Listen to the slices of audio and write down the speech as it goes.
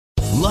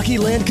Lucky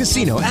Land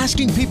Casino,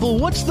 asking people,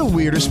 what's the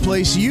weirdest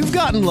place you've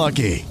gotten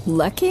lucky?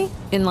 Lucky?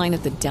 In line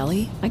at the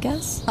deli, I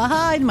guess?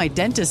 Aha, in my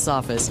dentist's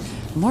office.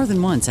 More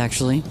than once,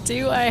 actually.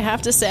 Do I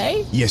have to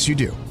say? Yes, you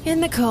do. In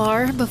the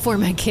car before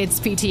my kids'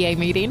 PTA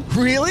meeting.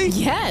 Really?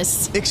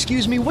 Yes.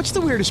 Excuse me, what's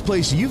the weirdest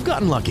place you've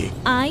gotten lucky?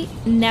 I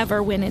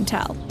never win and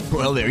tell.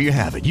 Well, there you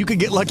have it. You can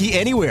get lucky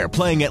anywhere,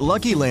 playing at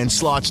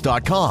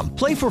LuckyLandSlots.com.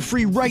 Play for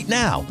free right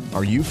now.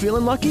 Are you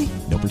feeling lucky?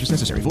 No purchase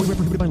necessary. Void where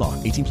prohibited by law.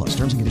 18 plus.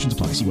 Terms and conditions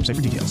apply. See website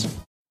for details.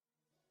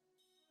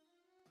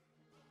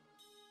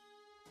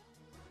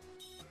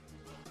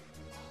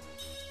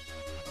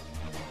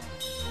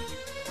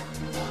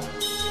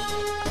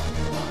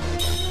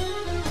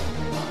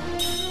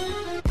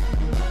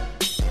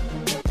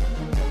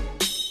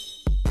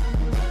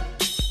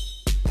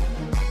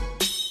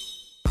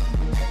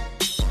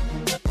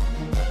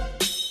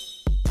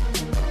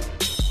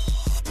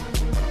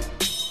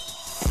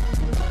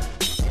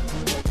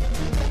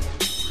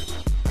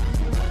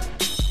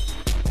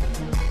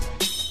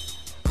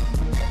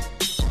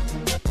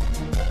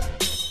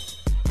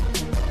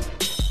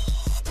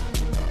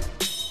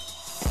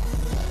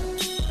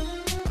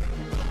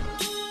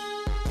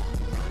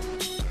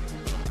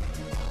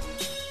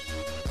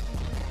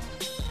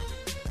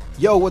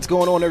 Yo, what's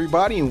going on,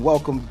 everybody, and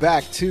welcome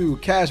back to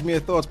Cashmere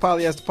Thoughts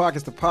Polyester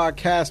Podcast, the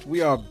podcast.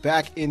 We are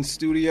back in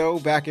studio,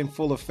 back in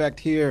full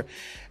effect here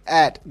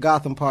at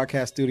Gotham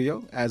Podcast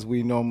Studio, as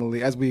we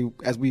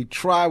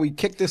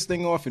kicked this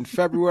thing off in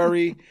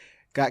February,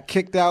 got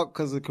kicked out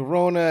because of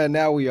Corona, and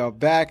now we are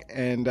back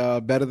and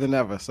better than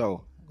ever.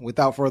 So,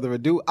 without further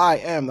ado, I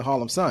am the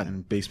Harlem Sun.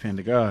 And Bass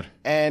Panda God.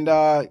 And,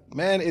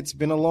 man, it's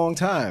been a long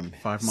time.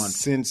 5 months.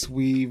 Since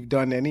we've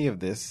done any of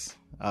this.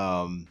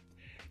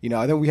 You know,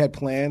 I think we had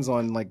plans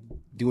on like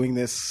doing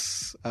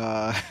this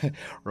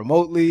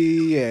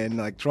remotely and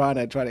like trying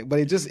to, but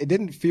it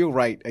didn't feel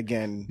right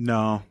again.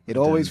 No, it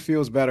always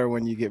feels better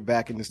when you get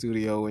back in the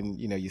studio and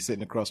you know you're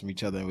sitting across from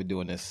each other and we're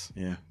doing this,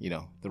 you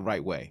know, the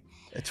right way.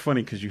 It's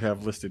funny because you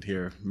have listed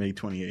here May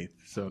 28th,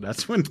 so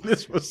that's when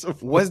this was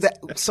supposed. Was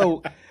that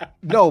so?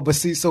 No, but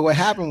see, so what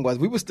happened was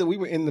we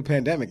were in the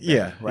pandemic,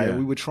 then, right? Yeah.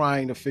 We were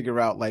trying to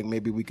figure out like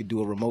maybe we could do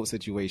a remote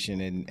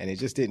situation, and it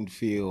just didn't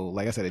feel,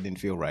 like I said, it didn't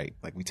feel right.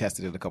 Like we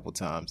tested it a couple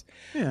times,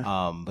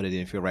 but it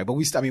didn't feel right. But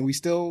we were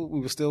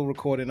still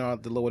recording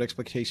the Lowered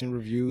Expectation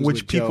reviews,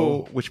 which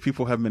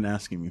people have been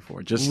asking me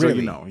for. Just really? So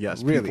you know,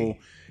 yes, really? People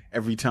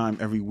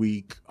every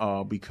week,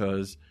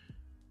 because.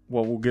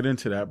 Well, we'll get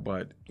into that,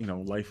 but, you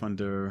know, life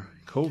under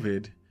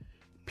COVID,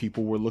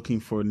 people were looking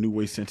for new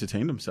ways to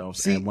entertain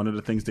themselves. And one of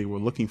the things they were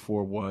looking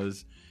for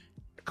was,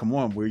 come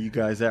on, where are you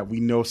guys at? We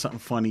know something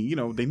funny. You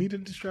know, they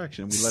needed a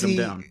distraction. We let them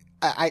down.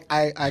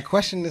 I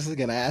question this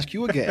again. I ask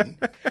you again.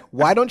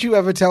 Why don't you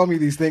ever tell me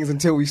these things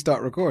until we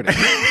start recording?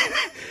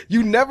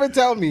 You never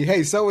tell me,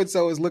 hey,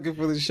 so-and-so is looking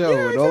for the show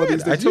and all of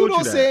these things. You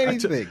don't say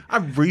anything. I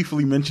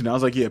briefly mentioned it. I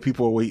was like, yeah,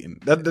 people are waiting.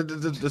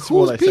 That's Who's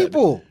what I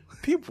people? Said.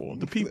 People,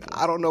 the people.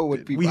 I don't know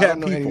what people. I don't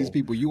know any of these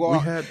people. You are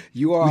we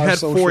had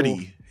social,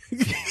 40.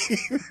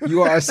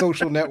 You are a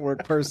social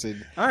network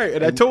person. All right,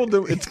 and I told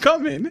them it's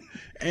coming,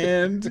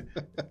 and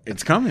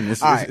it's coming.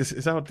 It's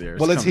out there.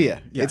 Well, it's here.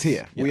 Yes. It's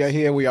here. Yes. We are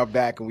here. We are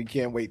back, and we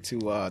can't wait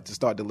to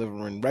start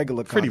delivering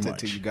regular content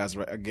to you guys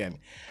again.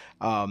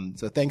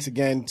 So thanks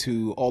again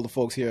to all the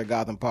folks here at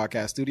Gotham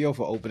Podcast Studio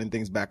for opening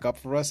things back up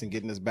for us and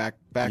getting us back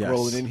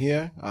rolling in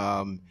here.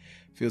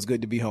 Feels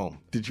good to be home.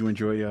 Did you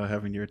enjoy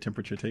having your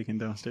temperature taken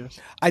downstairs?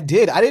 I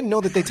did. I didn't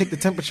know that they take the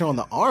temperature on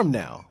the arm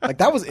now. Like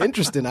that was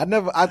interesting.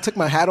 I took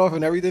my hat off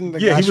and everything.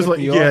 He was like,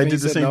 I did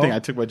the same thing. I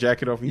took my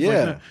jacket off. And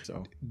like,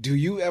 so. Do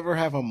you ever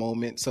have a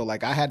moment? So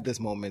like I had this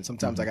moment.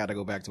 Sometimes I got to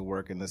go back to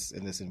work in this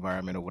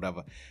environment or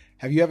whatever.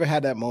 Have you ever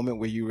had that moment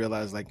where you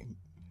realize like,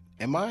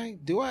 I might.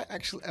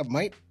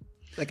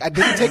 Like I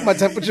didn't take my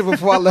temperature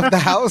before I left the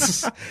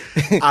house.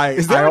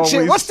 Is there a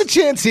chance? What's the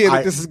chance here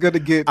that this is going to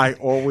get? I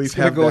always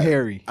have go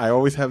hairy. I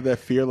always have that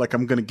fear, like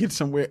I'm going to get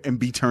somewhere and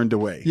be turned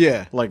away.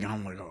 Yeah, like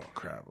I'm like, oh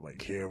crap,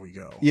 like here we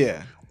go.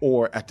 Yeah.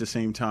 Or at the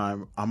same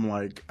time, I'm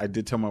like, I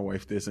did tell my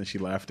wife this, and she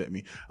laughed at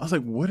me. I was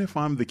like, what if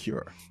I'm the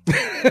cure?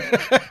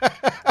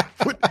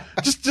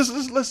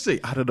 just let's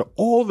say, out of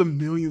all the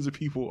millions of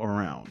people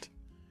around.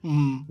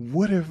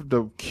 What if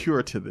the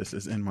cure to this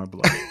is in my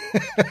blood?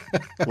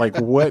 Like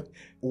what?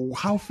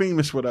 How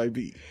famous would I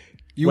be?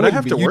 Would I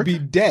have to work? You'd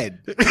be dead.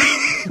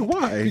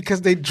 Why?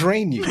 Because they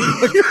drain you.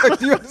 Like,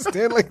 do you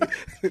understand? Like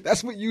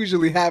that's what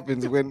usually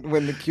happens when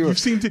the cure.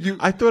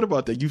 I thought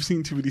about that. You've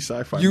seen too many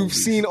sci-fi. You've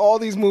seen all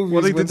these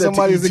movies when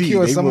somebody's the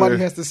cure, somebody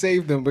has to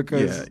save them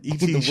because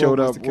E.T. showed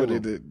up.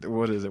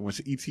 What is it? When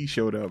E.T.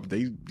 showed up,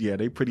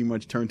 they pretty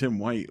much turned him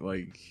white.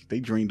 Like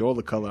they drained all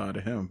the color out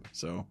of him.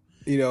 So.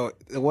 You know,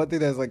 the one thing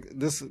that's like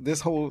this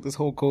whole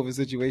COVID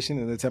situation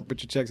and the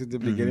temperature checks at the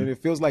beginning, it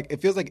feels like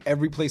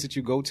every place that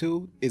you go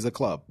to is a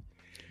club.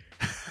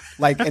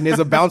 Like, and there's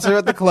a bouncer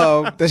at the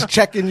club that's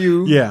checking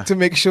you to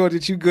make sure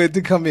that you're good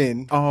to come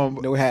in.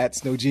 No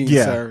hats, no jeans,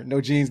 sir.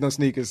 No jeans, no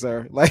sneakers,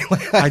 sir. Like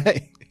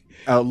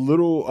a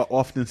little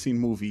often seen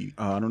movie.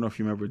 I don't know if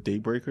you remember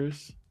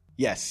Daybreakers.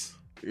 Yes.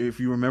 if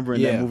you remember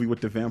in that movie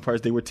with the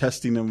vampires, they were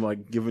testing them,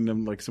 like giving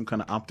them like some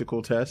kind of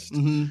optical test.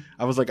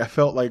 I was like, I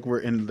felt like we're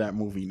in that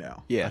movie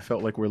now. I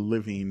felt like we're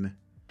living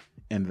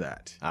in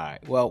that. All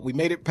right. Well, we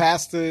made it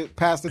past the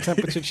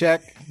temperature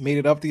check, made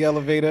it up the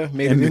elevator,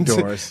 made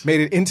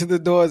it into the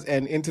doors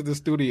and into the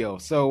studio.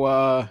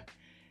 So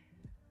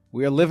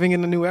we are living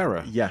in a new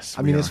era. Yes,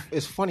 I mean,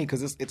 it's funny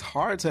because it's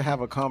hard to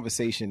have a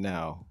conversation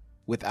now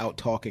without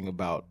talking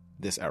about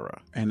this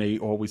era. And they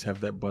always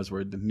have that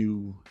buzzword, the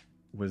new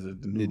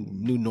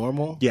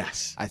normal?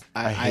 Yes.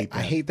 I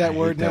hate that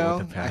word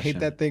now. I hate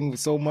that thing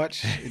so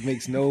much. It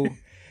makes no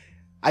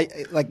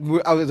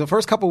the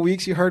first couple of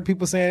weeks you heard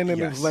people saying,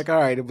 and it was like, all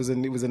right, it was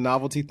a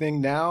novelty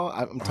thing. Now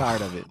I'm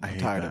tired of it. I'm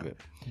tired of it.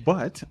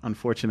 But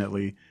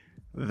unfortunately,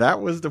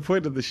 that was the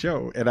point of the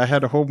show, and I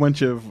had a whole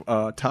bunch of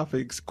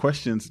topics,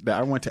 questions that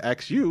I want to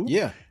ask you.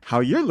 Yeah, how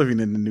you're living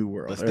in the new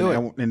world? Let's do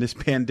it in this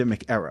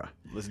pandemic era.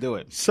 Let's do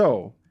it.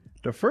 So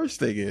the first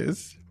thing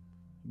is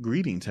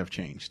greetings have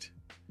changed.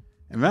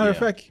 As a matter of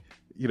fact,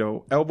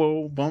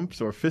 elbow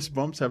bumps or fist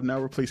bumps have now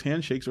replaced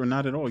handshakes, or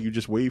not at all. You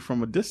just wave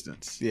from a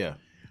distance. Yeah.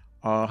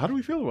 How do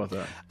we feel about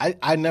that?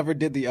 I never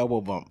did the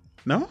elbow bump.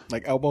 No?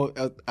 Like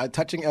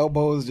touching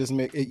elbows just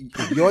make it,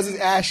 yours is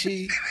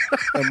ashy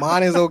and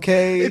mine is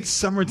okay. It's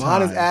summertime.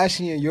 Mine is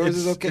ashy and yours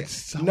is okay. It's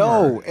summer.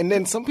 No, and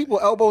then some people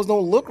elbows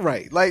don't look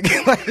right. Like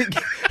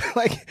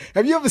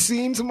have you ever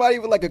seen somebody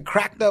with like a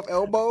cracked up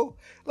elbow?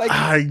 Like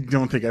I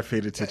don't think I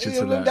paid attention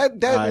to that.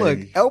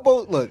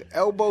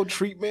 Elbow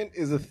treatment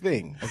is a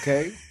thing,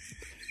 okay?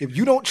 If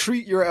you don't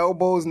treat your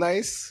elbows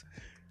nice,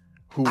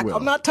 who will?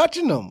 I'm not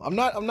touching them. I'm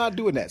not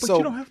doing that. But so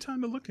you don't have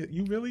time to look at.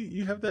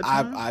 You have that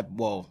time?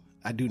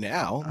 I do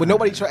now, but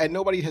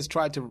nobody has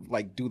tried to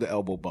like do the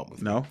elbow bump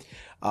with me. No.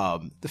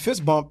 The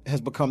fist bump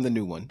has become the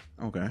new one.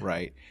 Okay.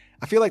 Right.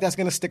 I feel like that's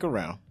going to stick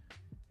around.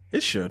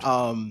 It should.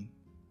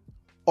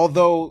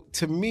 Although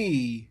to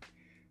me,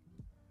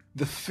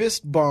 the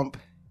fist bump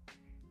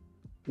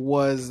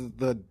was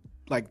the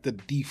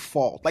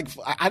default. Like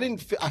I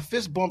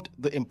fist bumped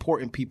the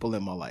important people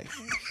in my life.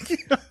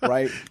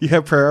 Right? You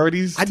have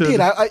priorities? I did.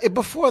 I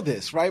before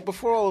this, right?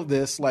 Before all of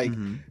this, like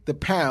the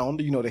pound,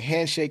 the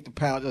handshake, the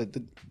pound,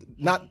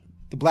 not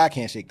the black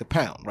handshake, the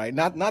pound, right?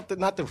 Not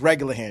the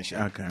regular handshake.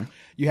 Okay.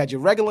 You had your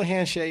regular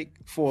handshake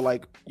for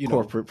like,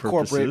 corporate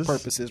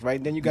purposes, right?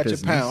 And then you got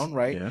business, your pound,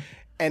 right? Yeah.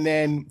 And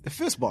then the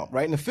fist bump,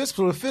 right? And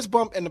the fist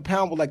bump and the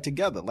pound were like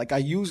together. Like I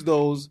use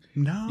those.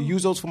 No. I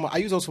use those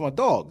for my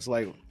dogs.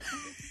 Like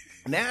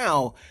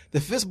now the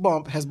fist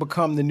bump has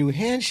become the new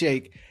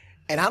handshake.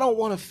 And I don't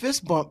want to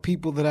fist bump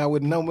people that I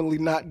would normally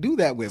not do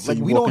that with. So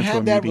like we don't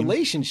have that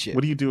relationship.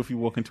 What do you do if you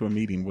walk into a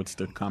meeting? What's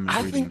the common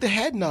greeting? I think the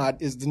head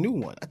nod is the new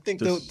one. I think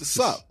the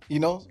sup,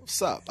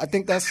 sup. I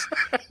think that's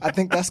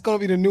going to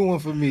be the new one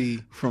for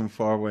me. From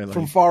far away.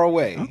 From far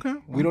away. Okay.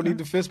 We don't need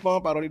the fist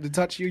bump. I don't need to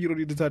touch you. You don't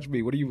need to touch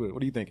me. What are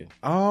you thinking?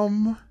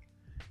 Well,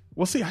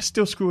 see, I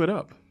still screw it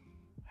up.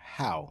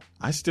 How?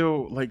 I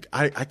still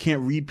I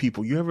can't read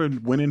people. You ever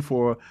went in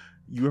for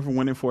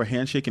a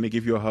handshake and they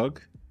give you a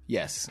hug?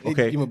 Yes.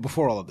 Okay.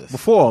 Before all of this.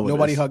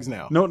 Nobody hugs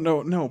now.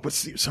 No. But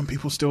see, some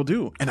people still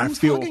do, and Who's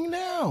I feel hugging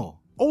now?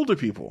 Older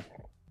people,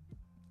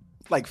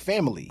 like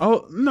family.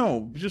 Oh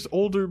no, just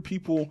older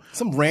people.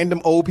 Some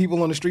random old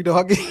people on the street are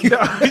hugging you.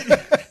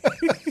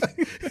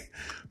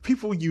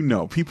 People you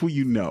know.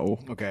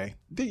 Okay.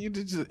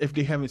 If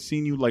they haven't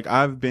seen you, like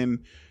I've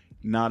been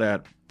not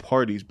at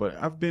parties, but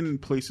I've been in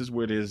places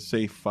where there's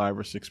say 5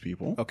 or 6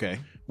 people. Okay.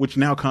 Which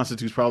now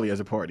constitutes probably as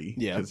a party.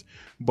 Yeah.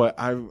 But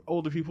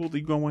older people, they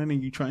go in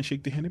and you try and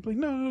shake their hand. They're like,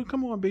 no,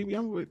 come on, baby.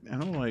 And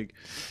I'm like,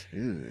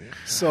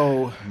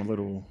 so I'm a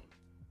little.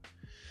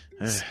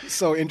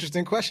 So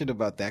interesting question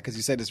about that, because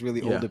you said it's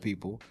really older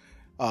people.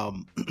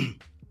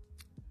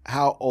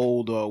 How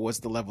old or what's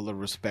the level of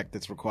respect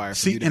that's required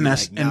for you to and I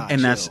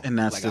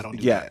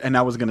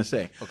was gonna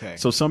say, okay.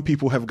 So some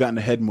people have gotten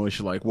a head mush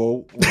like,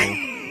 whoa.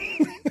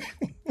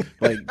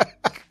 Like,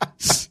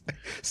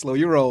 slow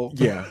your roll.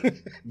 Yeah.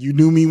 You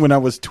knew me when I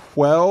was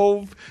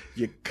 12.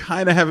 You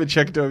kind of haven't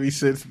checked on me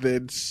since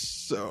then.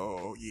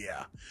 So,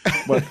 yeah.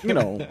 But,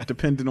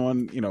 depending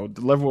on,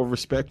 the level of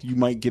respect, you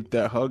might get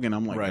that hug. And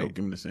I'm like, right. Yo,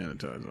 give me the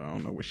sanitizer. I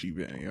don't know where she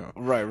been.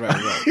 Right.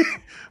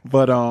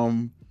 But,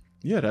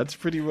 yeah, that's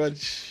pretty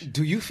much.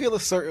 Do you feel a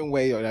certain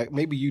way, or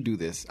maybe you do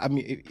this? I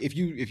mean, if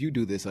you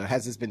do this, or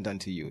has this been done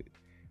to you,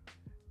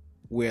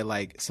 where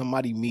like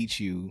somebody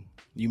meets you,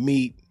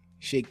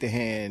 shake the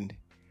hand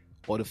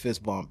or the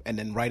fist bump, and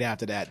then right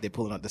after that they're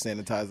pulling out the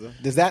sanitizer?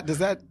 Does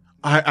that?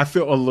 I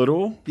feel a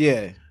little.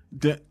 Yeah.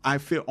 I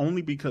feel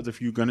only because if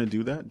you're gonna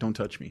do that, don't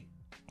touch me.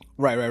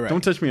 Right.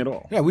 Don't touch me at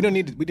all. Yeah, we didn't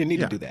need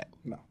to do that.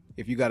 No.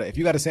 If you gotta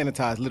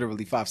sanitize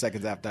literally 5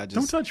 seconds after I just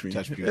don't touch me.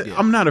 Yeah.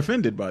 I'm not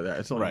offended by that.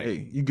 It's like, right.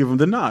 Hey, you give them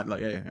the nod,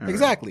 like, hey,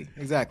 exactly.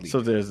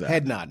 So there's that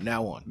head nod.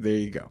 Now on. There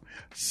you go.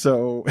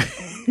 So,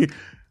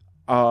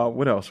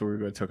 what else were we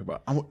going to talk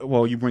about?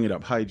 Well, you bring it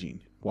up, hygiene,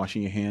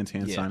 washing your hands,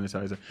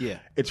 sanitizer. Yeah,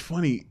 it's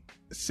funny.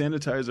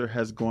 Sanitizer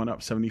has gone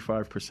up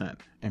 75%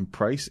 in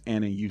price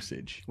and in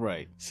usage.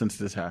 Right. Since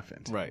this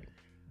happened. Right.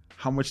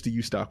 How much do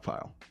you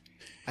stockpile?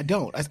 I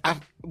don't.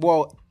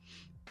 Well,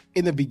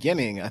 in the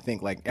beginning, I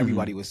think like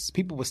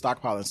people were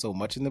stockpiling so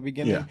much in the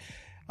beginning.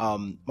 Yeah.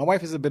 My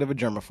wife is a bit of a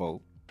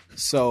germaphobe,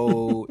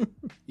 so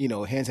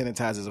hand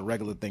sanitizer is a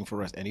regular thing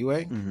for us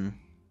anyway. Mm-hmm.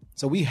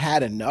 So we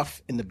had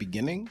enough in the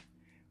beginning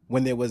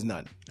when there was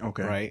none.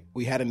 Okay. Right?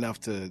 We had enough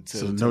to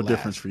no last.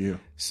 difference for you.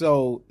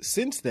 So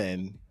since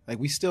then, like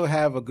we still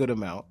have a good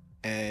amount,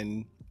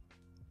 and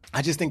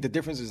I just think the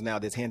difference is now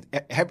there's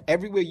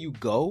everywhere you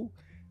go,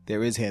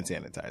 there is hand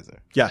sanitizer.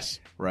 Yes.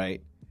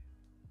 Right?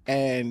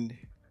 And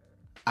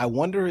I'm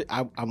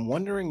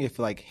wondering if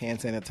like hand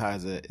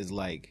sanitizer is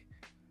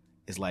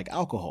like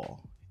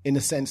alcohol in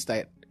the sense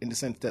that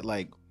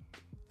like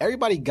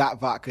everybody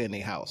got vodka in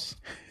their house.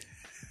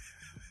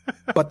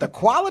 But the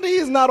quality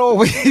is not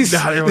always. It's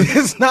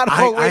not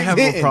always. I have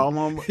a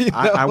problem. You know?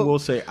 I will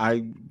say I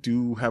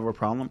do have a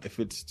problem if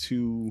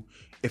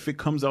it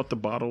comes out the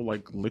bottle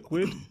like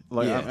liquid,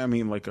 like I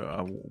mean like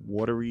a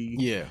watery.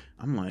 Yeah,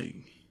 I'm like.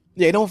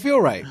 Yeah, it don't feel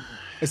right.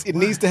 It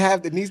needs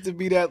to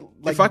be that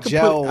like if I could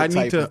gel I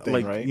need to thing,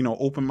 like right?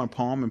 open my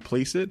palm and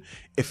place it.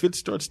 If it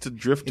starts to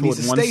drift It needs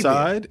toward to one stay there.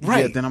 side,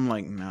 Right. yeah, then I'm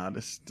like, nah,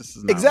 this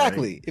is not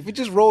Exactly. right. If it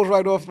just rolls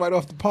right off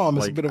the palm,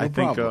 it's Like, a bit of a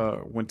problem. I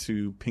think went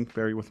to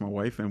Pinkberry with my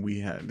wife, and we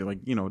had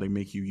they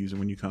make you use it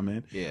when you come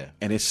in. Yeah.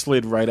 And it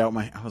slid right out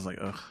my. I was like,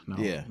 ugh, no,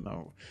 Yeah.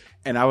 no.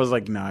 And I was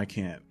like, no, I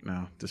can't.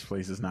 No, this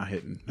place is not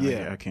hitting. No,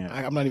 Yeah, I can't.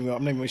 I'm not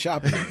even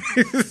shopping.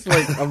 It's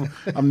like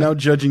I'm now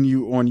judging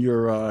you on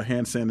your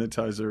hand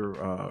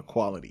sanitizer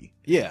quality.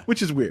 Yeah.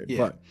 Which is weird. Yeah.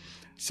 But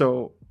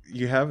so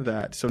you have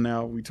that. So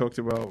now we talked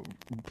about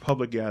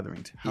public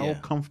gatherings. How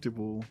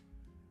comfortable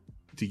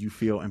do you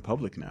feel in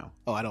public now?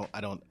 Oh, I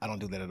don't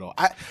do that at all.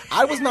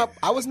 I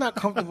was not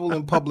comfortable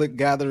in public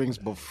gatherings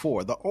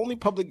before. The only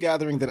public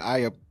gathering that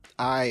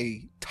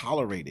I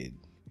tolerated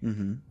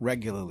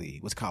regularly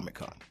was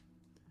Comic-Con.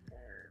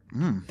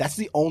 That's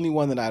the only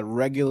one that I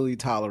regularly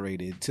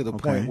tolerated to the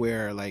point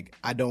where like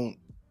I don't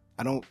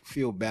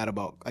feel bad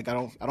about like I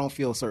don't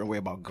feel a certain way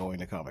about going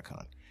to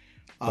Comic-Con.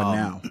 But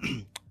now,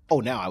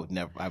 now I would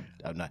never.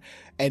 I'm not.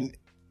 And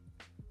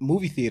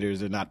movie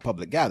theaters are not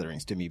public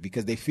gatherings to me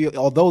because they feel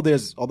although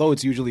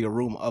it's usually a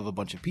room of a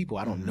bunch of people,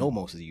 I don't know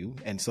most of you,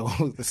 and so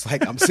it's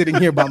like I'm sitting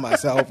here by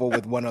myself or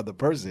with one other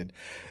person.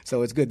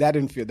 So it's good.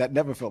 That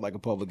never felt like a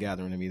public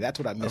gathering to me. That's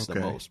what I miss the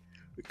most.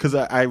 Because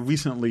I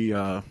recently,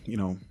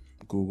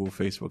 Google,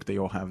 Facebook, they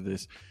all have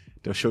this.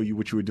 They'll show you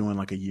what you were doing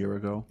like a year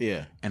ago.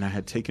 Yeah. And I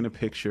had taken a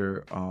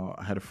picture.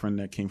 I had a friend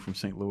that came from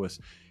St. Louis,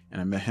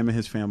 and I met him and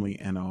his family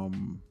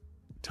in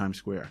Times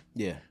Square.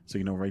 Yeah. So,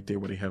 right there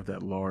where they have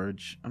that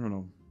large, I don't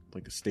know,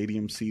 like a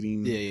stadium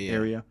seating Yeah.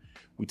 area.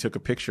 We took a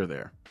picture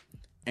there.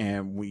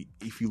 And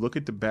if you look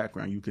at the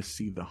background, you could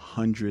see the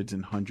hundreds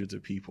and hundreds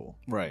of people.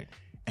 Right.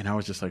 And I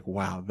was just like,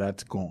 wow,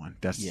 that's gone.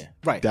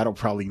 Right. That'll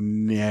probably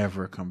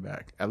never come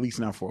back, at least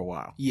not for a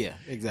while. Yeah,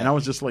 exactly. And I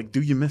was just like,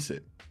 do you miss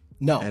it?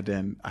 No. And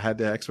then I had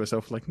to ask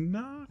myself, like,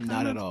 no.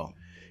 Not at all.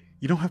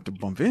 You don't have to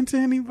bump into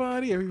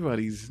anybody.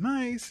 Everybody's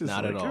nice. It's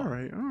Not like, at all. All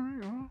right.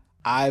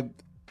 Well.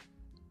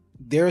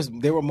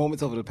 There were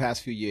moments over the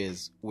past few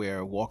years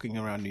where walking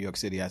around New York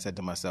City, I said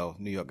to myself,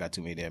 New York got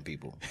too many damn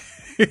people.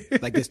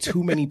 Like there's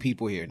too many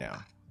people here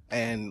now.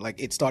 And like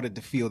it started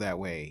to feel that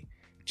way.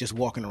 Just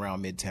walking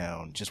around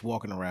Midtown, just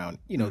walking around,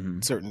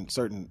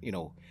 certain,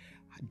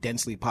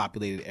 densely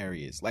populated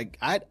areas. Like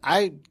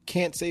I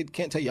can't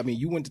tell you. I mean,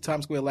 you went to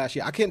Times Square last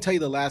year. I can't tell you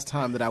the last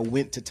time that I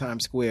went to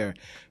Times Square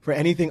for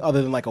anything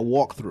other than like a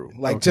walkthrough,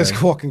 like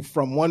just walking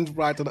from one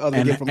ride to the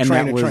other, from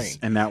train to train.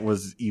 And that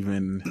was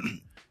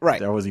even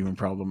right. That was even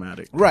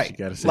problematic. Right. You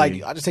gotta say,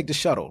 like I just take the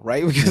shuttle,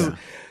 right? Because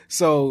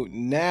so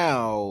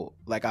now,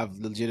 like I've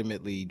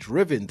legitimately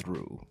driven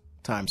through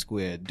Times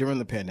Square during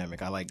the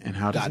pandemic. I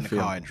got in the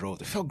car and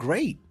drove. It felt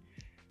great.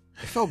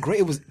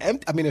 It was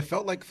empty. I mean, it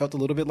felt a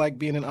little bit like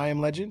being an I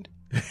Am Legend.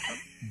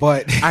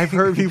 But I've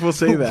heard people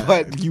say that.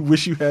 But you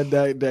wish you had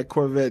that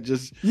Corvette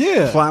just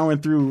plowing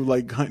through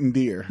like hunting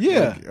deer.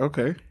 Yeah. Like,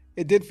 okay.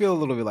 It did feel a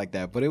little bit like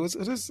that, but he was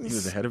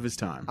ahead of his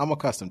time. I'm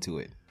accustomed to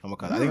it.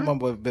 I think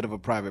I'm a bit of a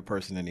private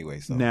person anyway.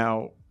 So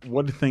now,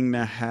 one thing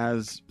that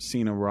has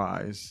seen a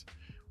rise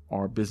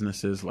are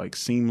businesses like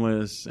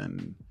Seamless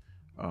and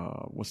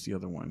what's the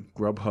other one?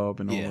 Grubhub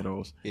and all of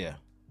those. Yeah.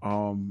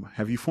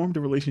 Have you formed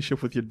a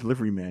relationship with your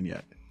delivery man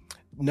yet?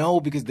 No,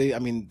 because they're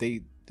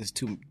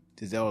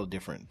all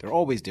different. They're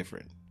always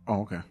different.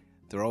 Oh, okay.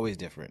 They're always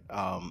different.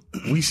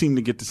 We seem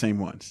to get the same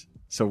ones.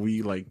 So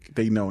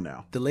they know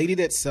now. The lady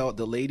that sells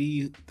the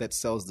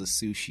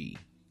sushi.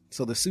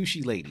 So the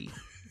sushi lady,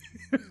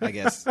 I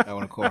guess I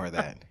want to call her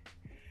that.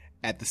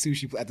 At the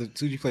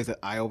sushi place that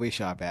I always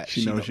shop at,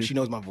 she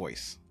knows my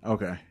voice.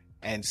 Okay.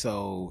 And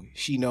so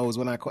she knows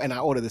when I call, and I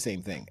order the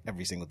same thing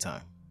every single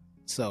time.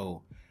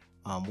 So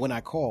when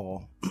I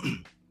call,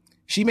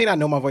 she may not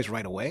know my voice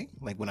right away,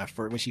 like when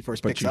she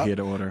first picks up. But you hear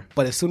the order.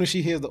 But as soon as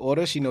she hears the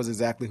order, she knows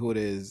exactly who it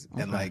is,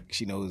 and like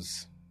she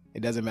knows it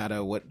doesn't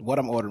matter what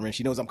I'm ordering.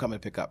 She knows I'm coming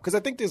to pick up. Because I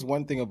think there's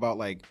one thing about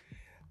like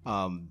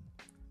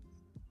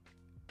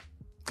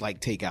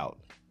takeout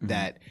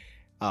that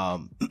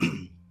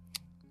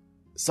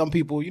some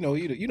people, you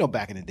know,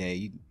 back in the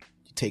day,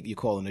 you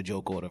call in a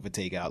joke order for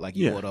takeout, like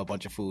you order a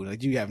bunch of food,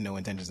 like you have no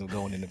intentions of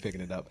going in and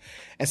picking it up.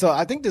 And so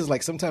I think there's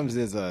like sometimes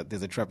there's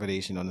a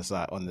trepidation on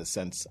the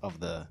sense of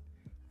the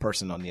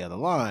person on the other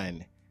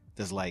line.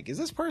 There's like, is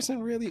this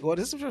person really, or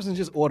this person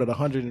just ordered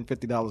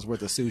 $150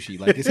 worth of sushi?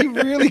 Like, is he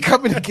really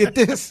coming to get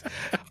this?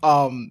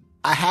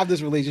 I have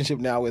this relationship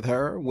now with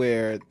her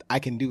where I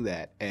can do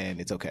that and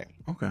it's okay.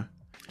 Okay.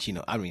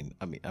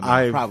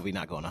 I'm probably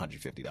not going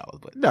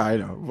 $150, but no, I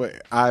know.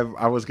 But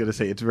I was gonna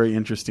say it's very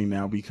interesting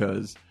now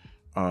because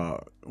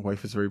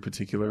wife is very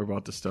particular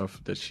about the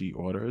stuff that she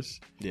orders.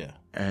 Yeah.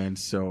 And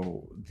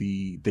so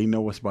they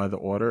know us by the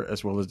order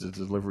as well as the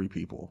delivery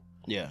people.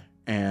 Yeah.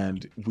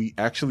 And we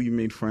actually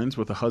made friends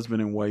with a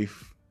husband and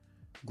wife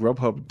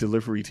Grubhub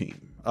delivery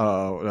team,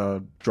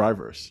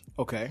 drivers.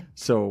 Okay.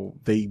 So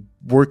they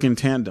work in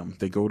tandem.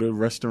 They go to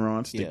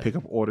restaurants, they Yeah. pick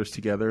up orders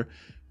together,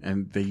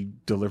 and they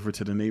deliver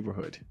to the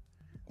neighborhood.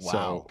 Wow.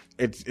 So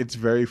it's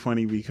very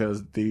funny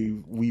because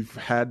we've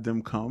had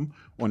them come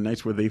on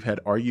nights where they've had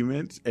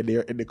arguments and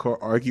they're in the car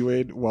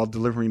arguing while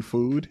delivering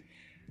food.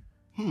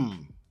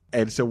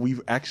 And so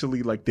we've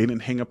actually they didn't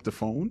hang up the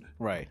phone.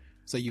 Right.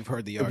 So you've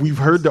heard the argument. We've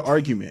heard the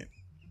argument.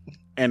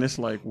 And it's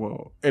like,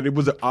 well, and it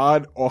was an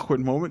odd, awkward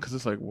moment because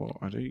it's like, well,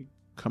 are they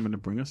coming to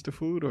bring us the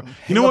food? Or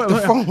you know what? The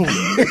phone.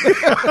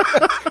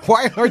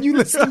 Why are you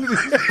listening to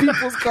these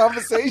people's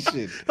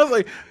conversation? I was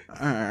like,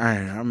 all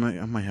right, I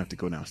might have to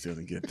go downstairs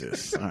and get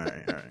this. All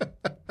right.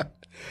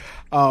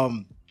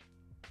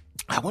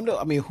 I wonder,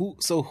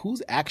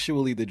 who's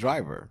actually the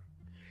driver?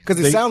 Because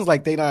it sounds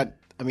like they not,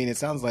 it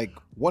sounds like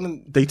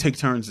they take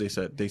turns, they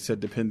said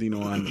depending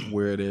on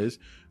where it is.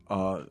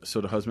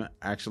 So the husband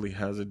actually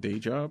has a day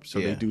job, so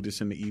they do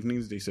this in the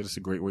evenings. They said it's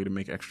a great way to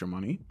make extra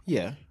money.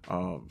 Yeah.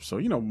 So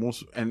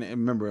most and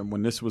remember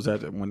when it was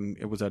at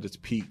its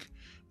peak,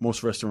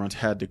 most restaurants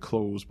had to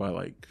close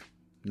by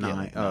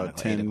 9,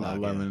 10,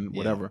 11,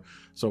 whatever.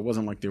 So it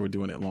wasn't like they were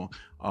doing it long.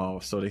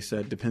 So they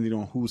said depending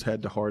on who's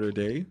had the harder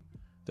day,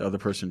 the other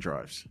person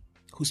drives.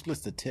 Who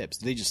splits the tips?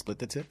 Do they just split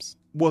the tips?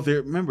 Well,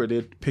 they're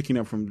picking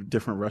up from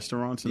different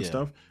restaurants and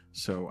stuff.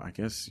 So I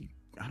guess.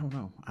 I don't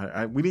know.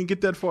 We didn't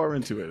get that far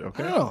into it.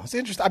 Okay. I don't know. It's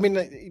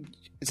interesting.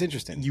 It's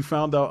interesting. You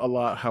found out a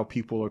lot how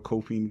people are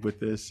coping with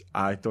this.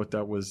 I thought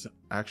that was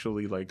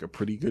actually a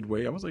pretty good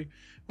way. I was like,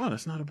 wow,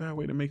 that's not a bad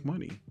way to make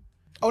money.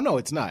 Oh no,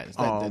 it's not. It's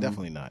not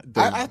definitely not.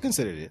 I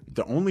considered it.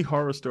 The only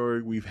horror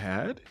story we've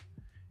had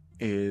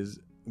is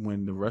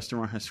when the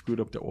restaurant has screwed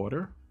up the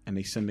order and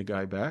they send the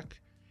guy back.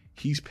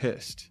 He's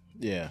pissed.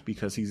 Yeah.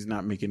 Because he's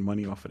not making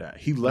money off of that.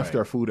 He left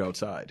our food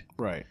outside.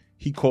 Right.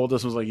 He called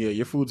us and was like, yeah,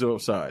 your food's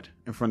outside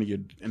in front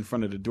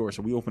of the door.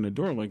 So we opened the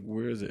door, like,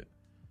 where is it?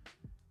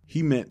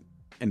 He meant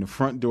in the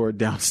front door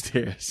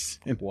downstairs.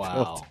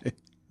 Wow.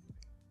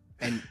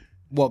 And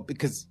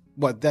because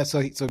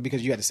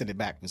you had to send it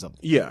back or something.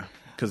 Yeah.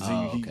 Because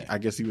okay. I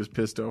guess he was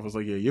pissed off. I was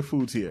like, yeah, your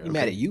food's here. He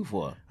mad at you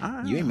for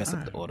you ain't messed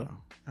up the order.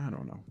 I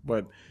don't know.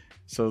 But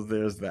so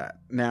there's that.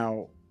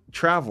 Now,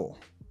 travel.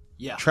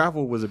 Yeah.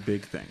 Travel was a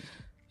big thing.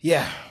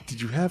 Yeah.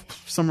 Did you have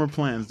summer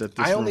plans that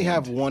this I only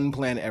ruined? have one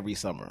plan every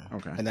summer.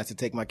 Okay. And that's to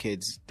take my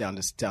kids down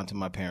to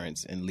my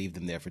parents and leave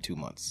them there for 2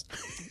 months.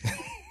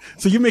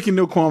 So you're making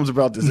no qualms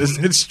about this.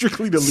 It's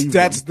strictly to leave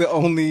That's them. the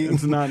only.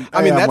 It's not.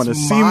 I want to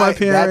see my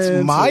parents.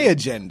 That's my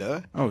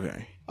agenda.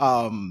 Okay.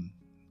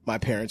 My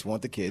parents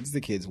want the kids.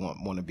 The kids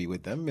want to be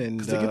with them, and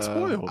they get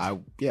spoiled.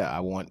 I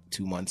want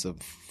 2 months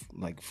of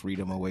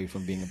freedom away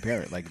from being a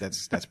parent.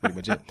 That's pretty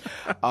much it.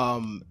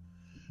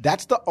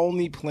 That's the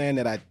only plan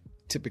that I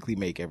typically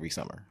make every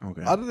summer.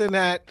 Okay. Other than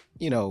that,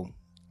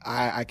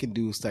 I can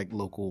do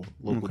local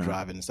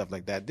driving and stuff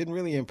like that. Didn't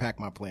really impact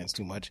my plans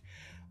too much.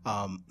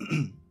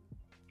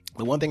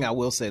 The one thing I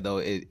will say though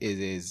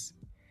is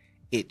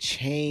it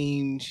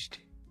changed.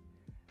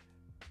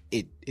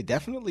 It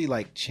definitely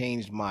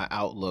changed my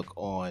outlook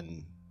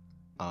on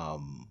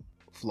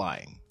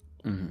flying.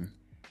 Mm-hmm.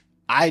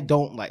 I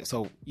don't like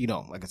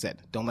I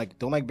said, don't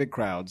like big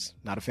crowds.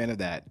 Not a fan of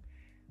that.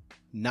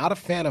 Not a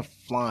fan of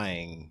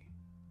flying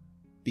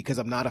because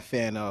I'm not a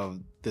fan of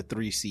the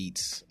 3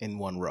 seats in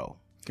one row.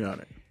 Got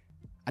it.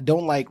 I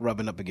don't like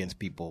rubbing up against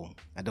people.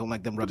 I don't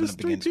like them rubbing up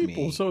against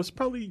people, me. So it's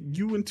probably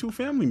you and 2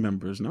 family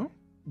members, no?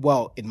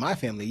 Well, in my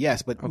family,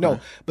 yes, but no.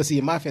 But see,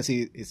 in my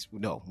family, it's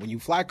no. When you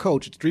fly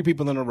coach, it's 3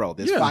 people in a row.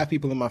 There's 5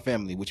 people in my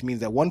family, which means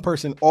that one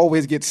person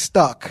always gets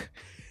stuck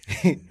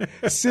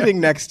sitting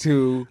next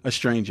to a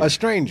stranger.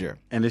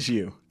 And it's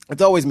you.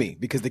 It's always me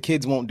because the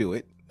kids won't do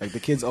it. The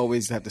kids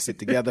always have to sit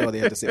together or they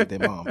have to sit with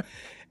their mom.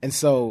 And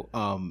so,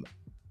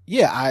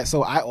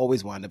 I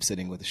always wind up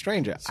sitting with a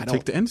stranger. So I don't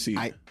take the end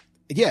seat.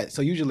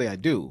 So usually I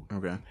do.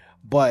 Okay.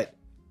 But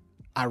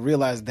I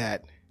realized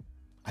that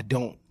I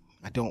don't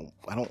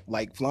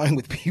like flying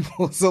with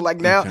people. So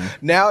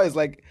now it's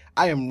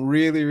I am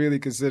really, really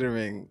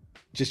considering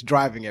just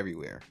driving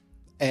everywhere.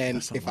 And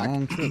that's a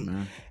long trip,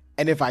 man.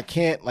 And if I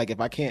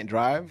can't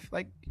drive,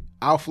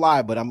 I'll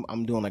fly, but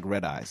I'm doing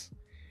red eyes.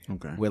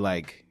 Okay.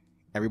 Where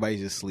everybody's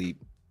just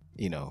asleep,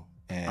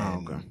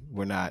 and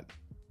we're not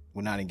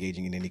We're not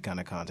engaging in any kind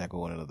of contact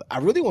with one another. I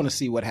really want to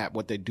see what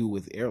they do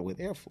with air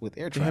travel.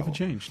 They haven't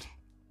changed.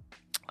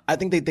 I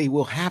think they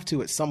will have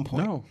to at some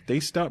point. No, they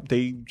stopped.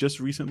 They just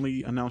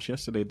recently announced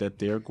yesterday that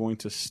they're going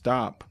to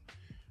stop.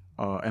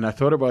 And I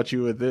thought about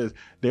you with this.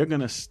 They're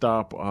going to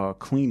stop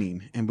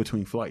cleaning in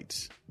between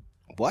flights.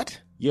 What?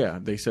 Yeah,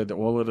 they said that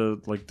all of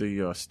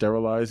the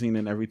sterilizing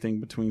and everything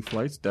between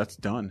flights, that's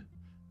done.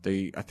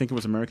 I think it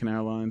was American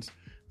Airlines.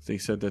 They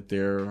said that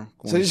they're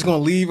just going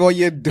to leave all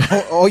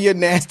your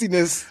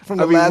nastiness from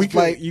the last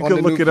flight. You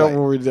can look it up when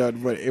we're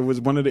done, but it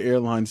was one of the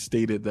airlines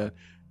stated that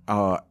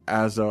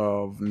as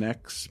of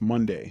next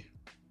Monday,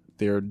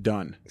 they're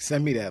done.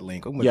 Send me that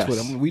link. I'm gonna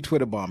Twitter. We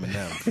Twitter bombing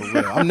them for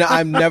real.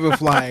 I'm never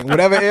flying.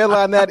 Whatever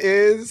airline that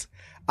is,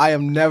 I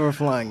am never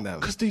flying them.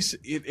 Because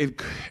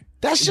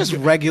that's just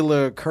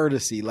regular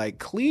courtesy. Like,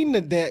 clean the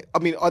deck. I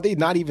mean, are they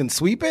not even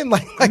sweeping?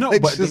 Like no,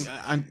 but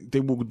they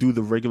will do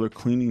the regular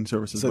cleaning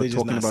services. So they're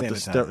talking about the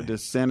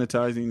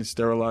sanitizing, the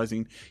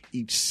sterilizing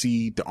each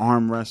seat, the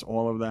armrest,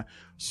 all of that.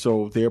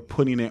 So they're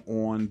putting it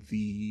on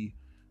the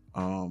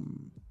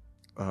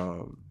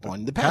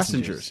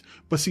passengers.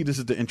 But see, this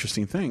is the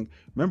interesting thing.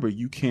 Remember,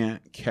 you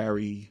can't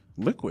carry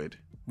liquid,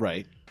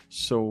 right?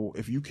 So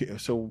if you can,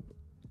 so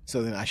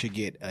then I should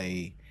get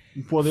a.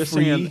 Well, they're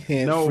saying free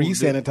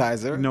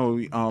sanitizer. No,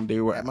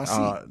 they were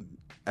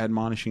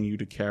admonishing you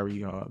to carry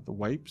the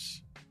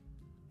wipes.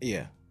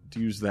 Yeah, to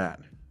use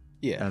that.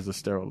 Yeah, as a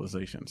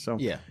sterilization. So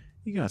yeah,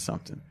 you got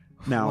something.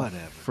 Now, whatever.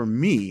 For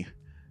me,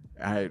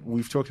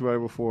 we've talked about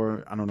it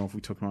before. I don't know if we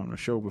talked about it on the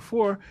show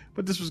before,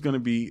 but this was going to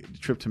be the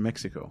trip to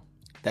Mexico.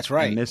 That's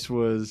right. And this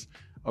was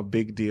a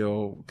big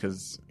deal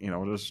because I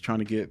was trying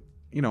to get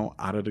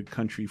out of the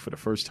country for the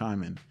first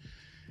time in.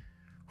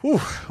 I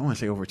want to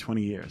say over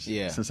 20 years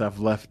since I've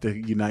left the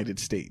United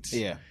States.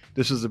 Yeah.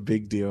 This was a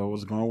big deal. I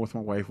was going with my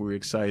wife. We were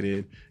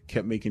excited,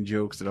 kept making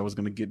jokes that I was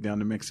going to get down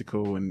to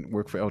Mexico and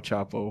work for El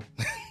Chapo.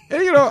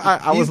 And,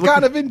 I was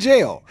kind of in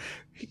jail.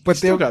 But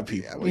still got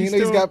people.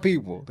 He's got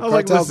people. The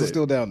cartels are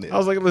still down there. I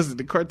was like, listen,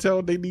 the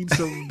cartel, they need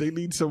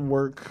some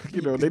work.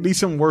 They need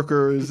some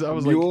workers. I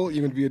was mule?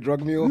 You're going to be a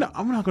drug mule? No,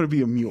 I'm not going to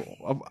be a mule.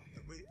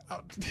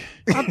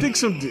 I'll take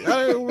some,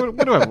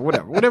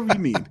 whatever you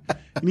need.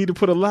 You need to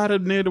put a ladder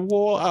near the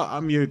wall.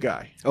 I'm your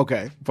guy.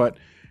 Okay. But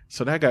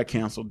so that got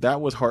canceled.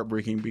 That was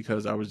heartbreaking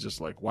because I was just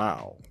like,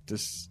 wow,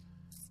 this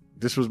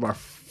was my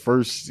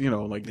first,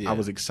 I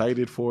was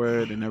excited for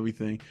it and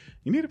everything.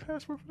 You need a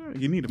passport for that?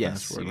 You need a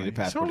passport. You need a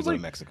passport to go to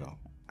Mexico.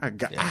 I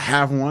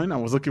have one. I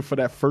was looking for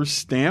that first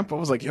stamp. I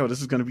was like, yo, this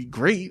is going to be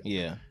great.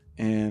 Yeah.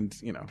 And,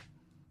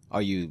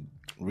 Are you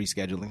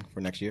rescheduling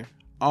for next year?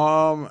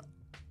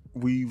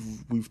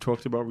 We've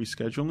talked about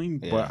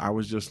rescheduling, but I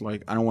was just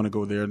like, I don't want to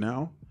go there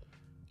now.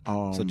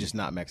 So just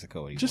not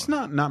Mexico anymore. Just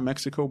not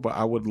Mexico, but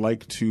I would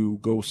like to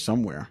go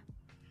somewhere.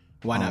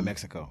 Why not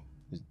Mexico?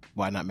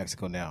 Why not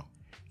Mexico now?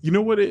 You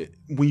know what?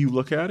 When you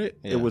look at it,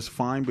 it was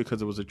fine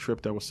because it was a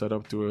trip that was set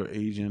up through an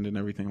agent and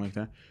everything like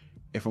that.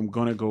 If I'm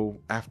gonna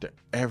go after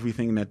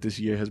everything that this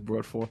year has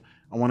brought forth,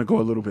 I want to go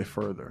a little bit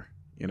further.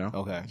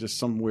 Okay, just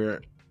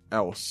somewhere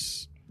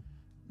else.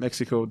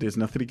 Mexico, there's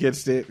nothing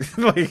against it.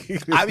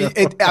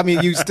 I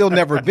mean, you've still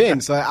never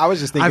been, so I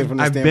was just thinking from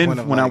the standpoint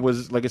of I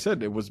was, like I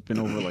said, it was been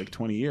over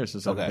 20 years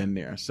since I've been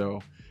there.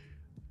 So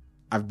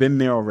I've been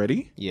there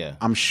already. Yeah,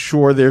 I'm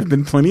sure there have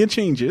been plenty of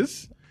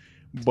changes,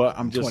 but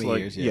I'm just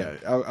 20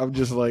 years, I'm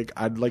just like,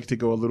 I'd like to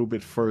go a little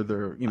bit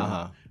further.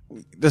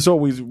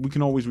 We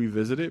can always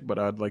revisit it, but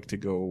I'd like to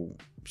go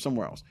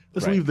somewhere else.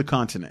 Let's leave the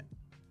continent.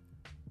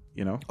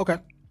 Okay.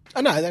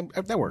 No,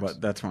 that works.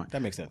 But that's fine.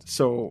 That makes sense.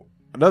 So.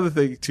 Another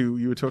thing too,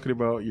 you were talking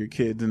about your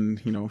kids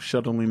and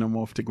shuttling them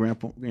off to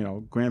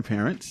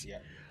grandparents. Yeah.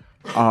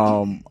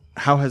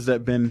 How has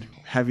that been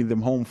having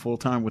them home full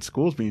time with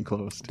schools being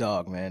closed?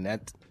 Dog, man,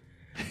 that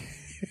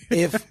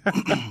if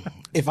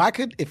I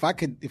could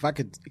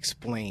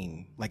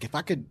explain,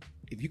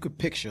 if you could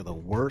picture the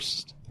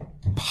worst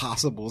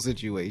possible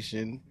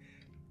situation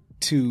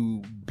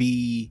to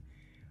be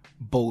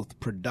both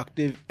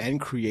productive and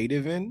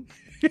creative in,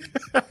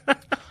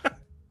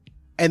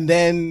 and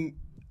then.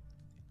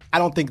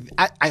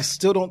 I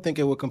still don't think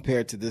it will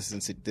compare to this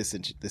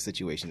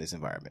situation, this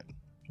environment.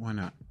 Why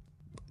not?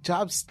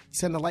 Jobs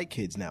tend to like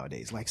kids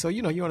nowadays. So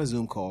you're on a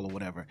Zoom call or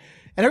whatever,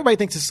 and everybody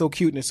thinks it's so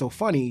cute and it's so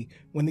funny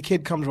when the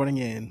kid comes running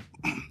in,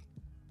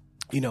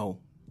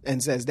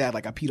 and says, "Dad,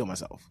 I peed on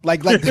myself."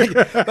 Like at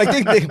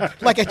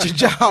your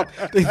job,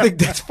 they think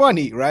that's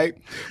funny, right?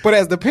 But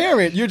as the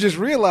parent, you're just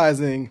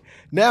realizing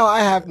now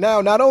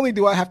not only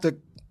do I have to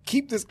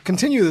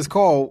continue this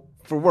call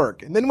for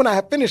work, and then when I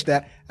have finished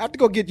that, I have to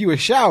go get you a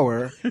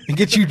shower and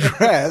get you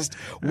dressed.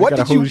 What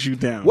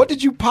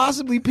did you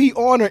possibly pee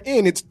on or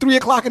in? It's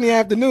 3:00 in the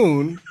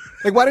afternoon.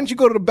 Why didn't you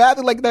go to the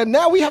bathroom like that?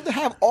 Now we have to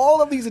have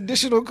all of these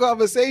additional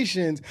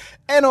conversations.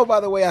 And by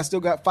the way, I still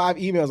got 5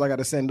 emails I got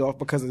to send off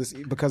because of this.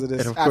 And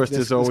of course,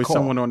 there's always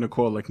someone on the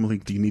call like,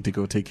 Malik, do you need to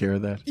go take care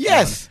of that?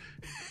 Yes.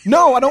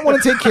 No, I don't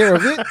want to take care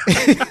of it.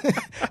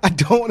 I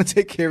don't want to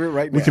take care of it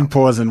right now. We can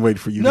pause and wait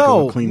for you to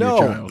go clean your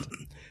child.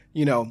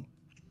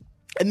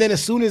 And then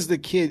as soon as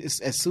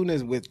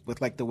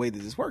with like the way that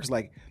this works,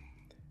 like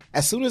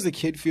as soon as the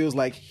kid feels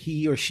like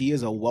he or she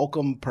is a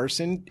welcome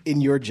person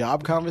in your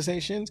job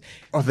conversations,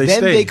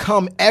 they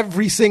come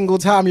every single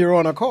time you're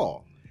on a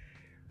call.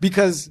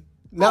 Because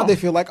now they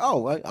feel like,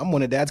 oh, I'm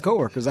one of Dad's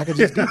coworkers. I can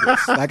just do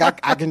this. Like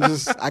I can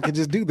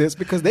just do this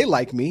because they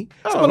like me.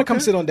 So I'm gonna come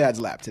sit on Dad's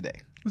lap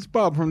today. It's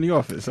Bob from the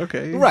office.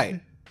 Okay. Right.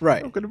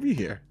 I'm gonna be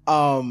here.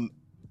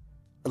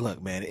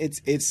 Look, man,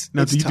 it's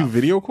now. It's do you tough. do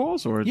video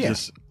calls or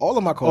just all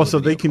of my calls? So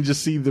they can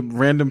just see the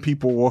random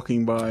people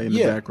walking by in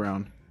the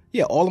background.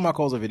 Yeah, all of my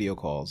calls are video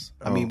calls.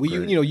 I mean,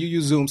 you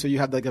use Zoom, so you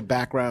have like a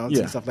backgrounds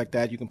and stuff like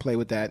that. You can play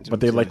with that. But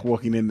they like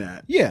walking in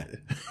that. Yeah,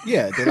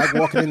 they like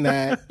walking in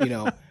that.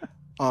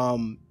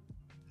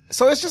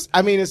 So it's just,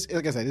 I mean, it's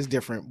like I said, it's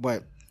different.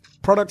 But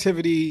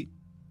productivity,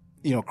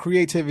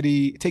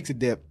 creativity takes a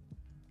dip.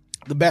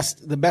 The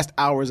best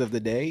hours of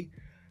the day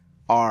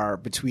are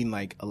between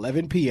like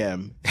 11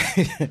 p.m.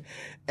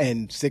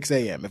 and 6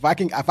 a.m. If I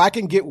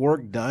can get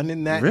work done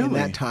in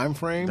that time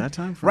frame,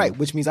 right,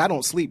 which means I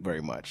don't sleep very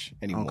much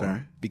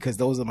anymore because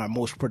those are my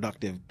most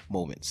productive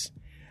moments.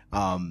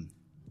 And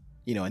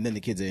then the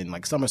kids are in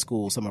like summer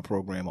school, summer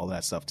program, all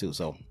that stuff too.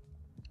 So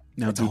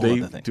now do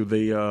they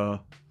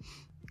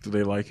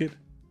like it?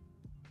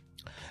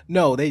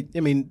 No,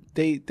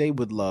 they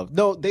would love.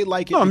 No, they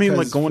like it. No, I mean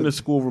like going to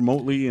school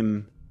remotely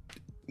and.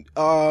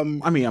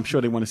 I'm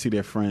sure they want to see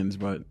their friends,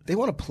 but they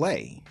want to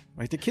play.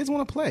 Right, the kids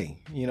want to play.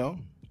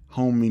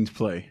 Home means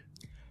play.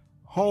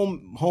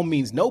 Home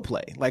means no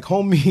play. Like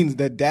home means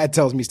that Dad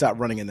tells me stop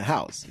running in the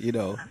house.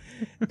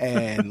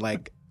 And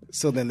like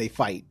so then they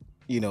fight.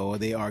 Or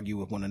they argue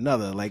with one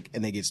another. Like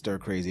and they get stir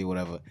crazy or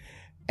whatever.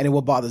 And then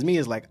what bothers me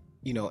is like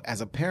as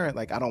a parent,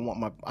 like I don't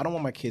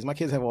want my kids. My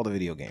kids have all the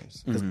video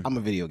games because I'm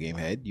a video game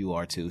head. You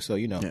are too. So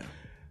Yeah.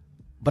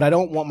 But I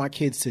don't want my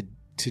kids to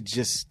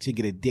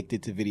get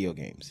addicted to video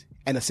games.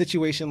 And a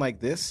situation like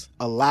this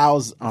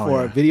allows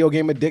for a video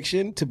game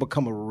addiction to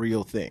become a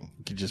real thing.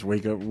 You can just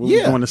wake up. What are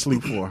you going to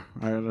sleep for?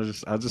 I'll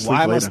just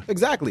sleep later.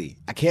 Exactly.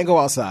 I can't go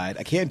outside.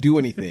 I can't do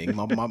anything.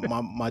 My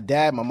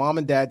mom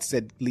and dad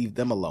said leave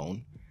them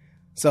alone.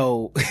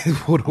 So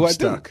what do I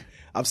do?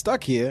 I'm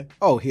stuck here.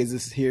 Oh, here's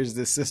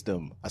this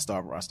system. I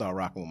start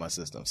rocking with my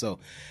system. So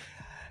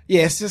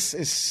yeah,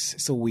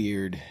 it's a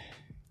weird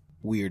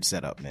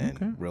setup, man.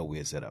 Okay. Real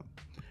weird setup.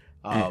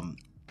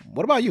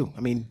 What about you?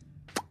 I mean,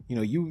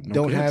 you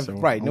don't have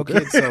no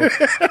kids.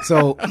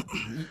 So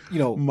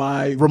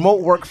my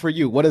remote work for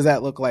you. What does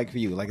that look like for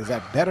you? Like, is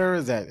that better?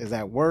 Is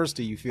that worse?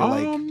 Do you feel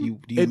like do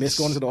you miss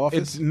going to the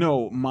office?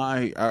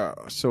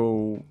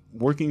 So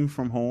working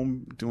from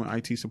home doing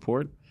IT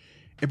support,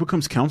 it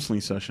becomes counseling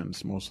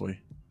sessions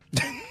mostly.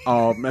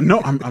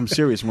 No, I'm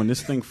serious. When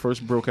this thing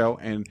first broke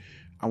out, and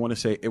I want to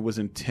say it was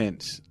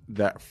intense.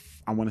 That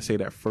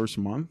first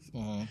month.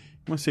 I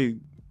want to say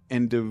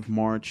end of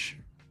March.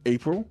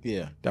 April,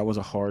 that was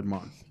a hard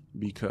month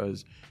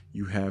because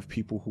you have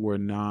people who are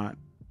not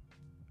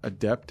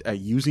adept at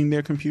using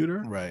their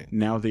computer. Right.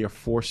 Now they are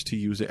forced to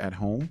use it at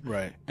home.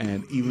 Right.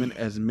 And even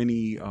as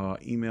many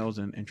emails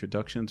and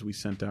introductions we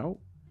sent out,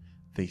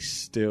 they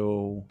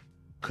still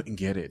couldn't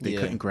get it. They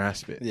couldn't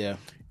grasp it. Yeah.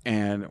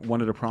 And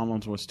one of the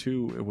problems was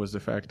the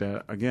fact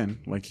that, again,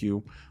 like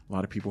you, a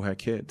lot of people had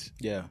kids.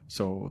 Yeah.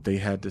 So they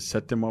had to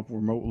set them up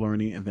remote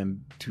learning and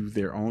then do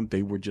their own.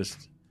 They were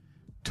just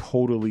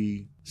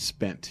totally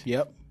spent.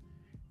 Yep.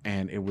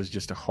 And it was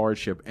just a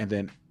hardship. And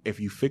then if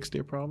you fixed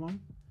their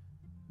problem,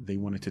 they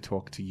wanted to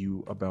talk to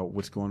you about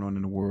what's going on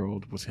in the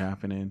world, what's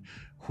happening,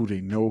 who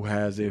they know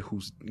has it,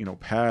 who's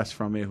passed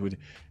from it.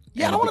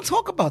 I don't want to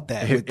talk about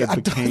that. It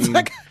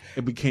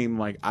became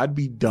like I'd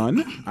be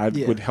done. I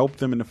would help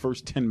them in the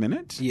first 10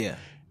 minutes. Yeah.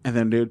 And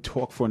then they'd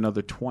talk for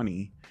another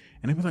 20.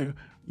 And they'd be like,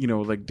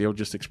 like they'll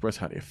just express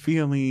how they're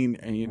feeling.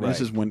 And this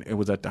is when it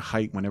was at the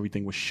height when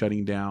everything was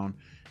shutting down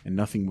and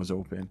nothing was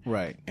open.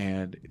 Right.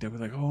 And they were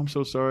like, oh, I'm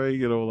so sorry,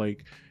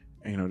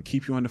 to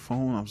keep you on the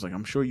phone. I was like,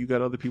 I'm sure you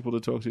got other people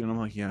to talk to. And I'm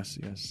like, yes,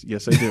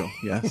 I do.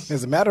 Yes.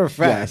 As a matter of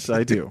fact. Yes,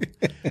 I do.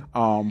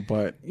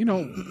 But,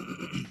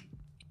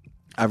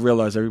 I've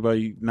realized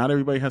not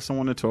everybody has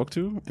someone to talk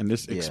to, and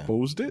this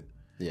exposed it.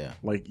 Yeah.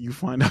 Like, you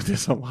find out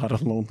there's a lot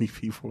of lonely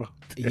people out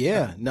there.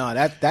 Yeah. No,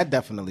 that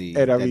definitely.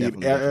 And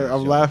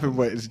I'm laughing,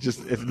 but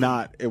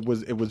it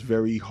was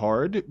very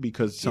hard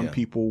because some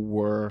people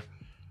were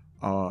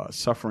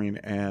suffering,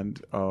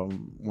 and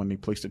when they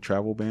placed the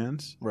travel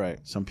bans, right,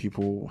 some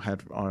people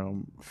had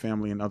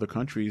family in other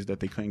countries that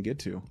they couldn't get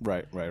to,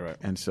 right,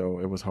 and so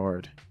it was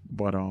hard.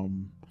 But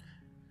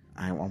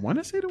I want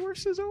to say the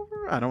worst is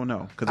over. I don't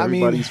know because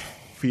everybody's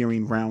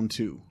fearing round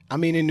 2. I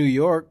mean, in New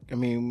York,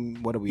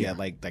 what are we at?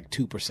 Like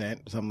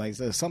 2%, something like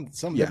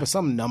that. There was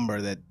some number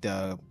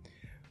that.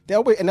 They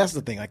always, and that's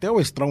the thing. Like they're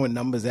always throwing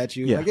numbers at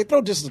you. Yeah. Like they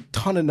throw just a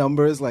ton of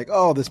numbers. Like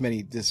this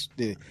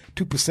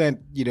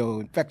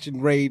 2%,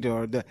 infection rate,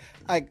 or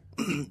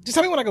just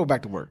tell me when I go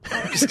back to work.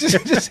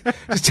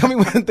 just tell me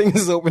when things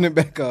is opening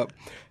back up.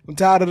 I'm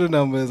tired of the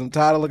numbers. I'm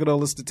tired of looking at all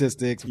the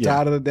statistics. I'm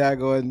tired of the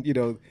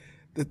daggone,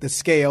 the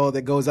scale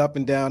that goes up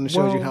and down and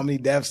shows you how many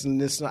deaths and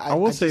this. I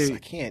will say I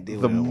can't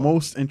deal the with it.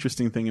 most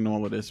interesting thing in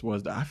all of this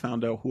was that I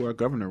found out who our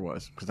governor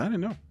was because I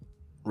didn't know.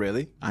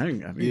 Really? I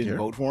didn't You didn't care.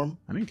 vote for him?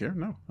 I didn't care.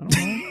 No, I don't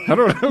know. I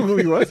don't know who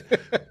he was.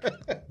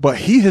 But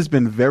he has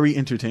been very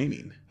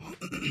entertaining.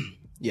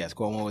 Yes,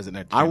 Cuomo is an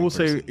entertaining I will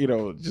person.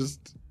 say,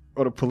 just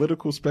on a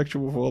political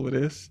spectrum of all of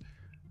this,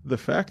 the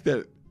fact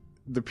that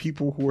the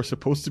people who are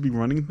supposed to be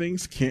running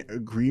things can't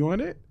agree on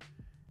it.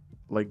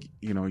 Like,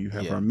 you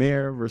have our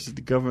mayor versus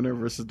the governor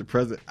versus the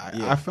president.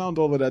 I found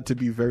all of that to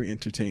be very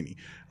entertaining.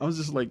 I was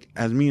just like,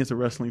 as a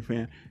wrestling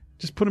fan,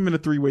 just put them in a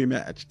 3-way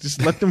match.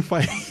 Just let them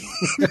fight.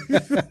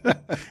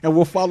 And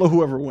we'll follow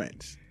whoever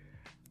wins.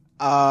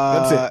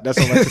 That's it. That's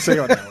all I have to say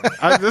on that one.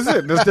 That's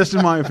it. That's just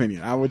my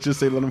opinion. I would just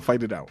say let them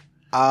fight it out.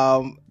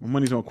 My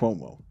money's on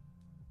Cuomo.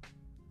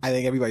 I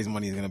think everybody's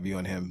money is going to be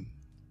on him.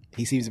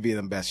 He seems to be in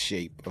the best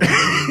shape.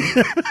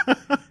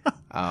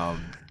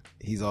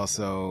 He's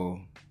also...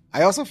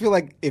 I also feel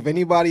like if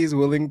anybody is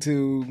willing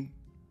to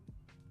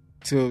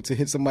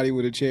hit somebody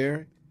with a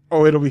chair,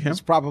 it'll be him. It's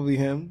probably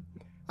him.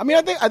 I mean,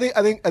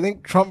 I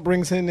think Trump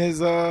brings in his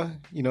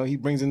he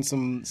brings in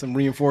some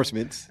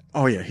reinforcements.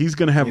 Oh yeah, he's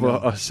gonna have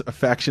a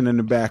faction in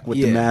the back with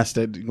the mask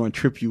that's going to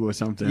trip you or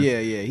something.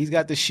 Yeah, he's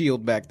got the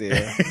shield back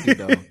there.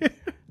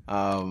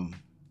 De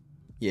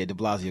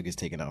Blasio gets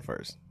taken out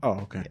first.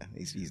 Oh, okay. Yeah,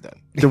 he's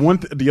done.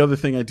 The other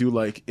thing I do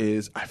like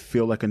is I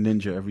feel like a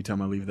ninja every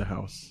time I leave the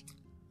house.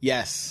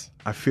 Yes.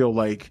 I feel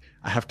like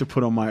I have to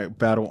put on my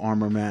battle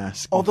armor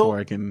mask before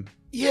I can.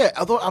 Yeah,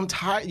 although I'm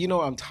tired.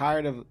 I'm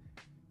tired of.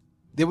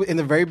 In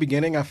the very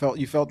beginning,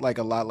 you felt like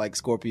a lot like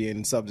Scorpion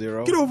and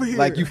Sub-Zero. Get over here.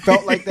 Like you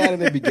felt like that in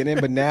the beginning,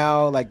 but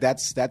now like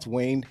that's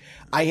waned.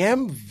 I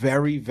am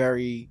very,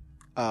 very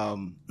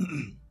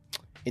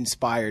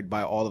inspired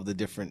by all of the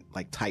different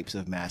like types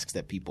of masks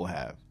that people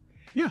have.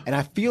 Yeah, and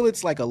I feel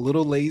it's like a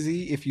little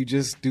lazy if you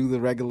just do the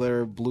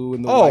regular blue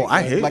and the white.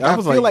 I hate. Like I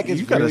feel like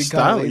it's you gotta really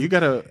style it. You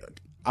gotta.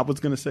 I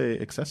was gonna say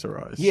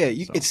accessorize. Yeah,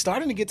 it's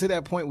starting to get to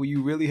that point where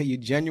you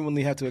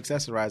genuinely have to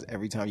accessorize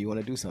every time you want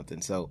to do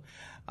something. So,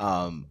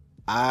 I'm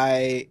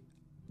gonna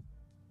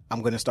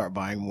start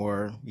buying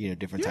more,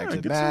 different types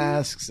of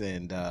masks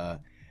and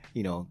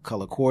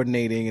color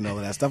coordinating and all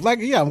of that stuff.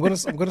 Like, I'm gonna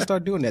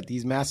start doing that.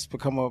 These masks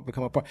become a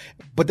part.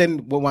 But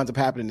then what winds up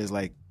happening is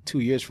like 2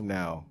 years from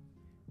now,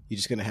 you're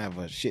just gonna have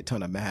a shit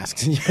ton of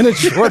masks and you're in a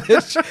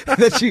shortage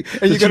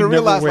you're gonna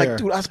realize like,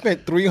 dude, I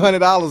spent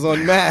 $300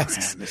 on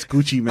masks. This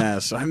Gucci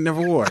mask, I never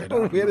wore it. I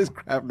don't wear this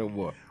crap no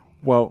more.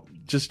 Well,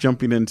 just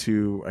jumping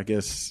into, I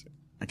guess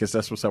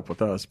that's what's up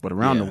with us, but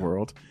around the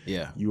world,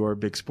 you are a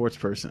big sports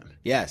person.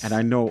 Yes. And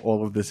I know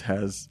all of this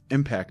has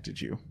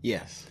impacted you.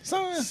 Yes.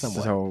 Somewhat.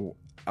 So,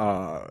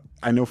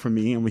 I know for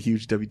me, I'm a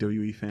huge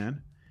WWE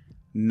fan.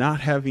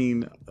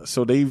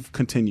 So they've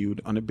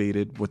continued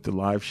unabated with the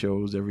live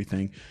shows,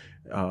 everything.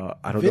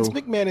 I don't Vince know.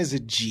 McMahon is a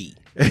G.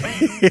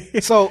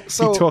 So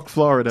he talked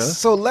Florida.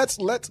 So let's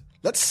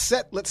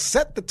set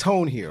the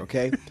tone here,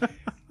 okay?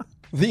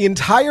 The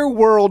entire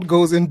world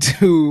goes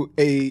into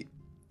a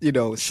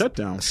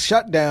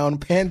shutdown,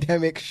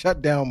 pandemic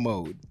shutdown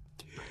mode.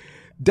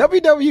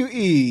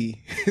 WWE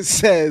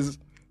says,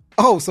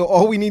 "Oh, so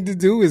all we need to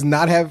do is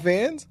not have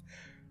fans?"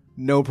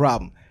 No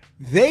problem.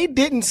 They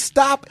didn't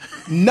stop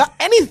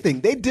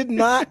anything. They did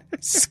not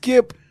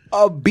skip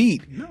a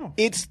beat. No.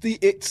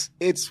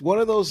 It's one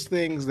of those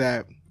things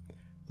that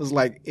was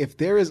like, if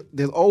there's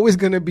always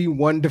going to be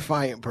one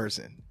defiant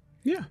person.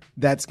 Yeah.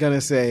 That's going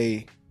to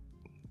say,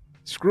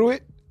 screw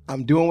it,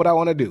 I'm doing what I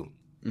want to do.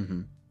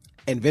 Mm-hmm.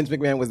 And Vince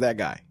McMahon was that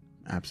guy.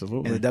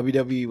 Absolutely. And the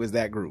WWE was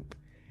that group.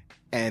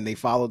 And they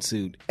followed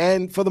suit.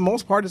 And for the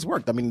most part, it's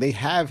worked. I mean, they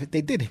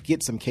did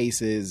get some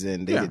cases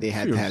and they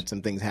had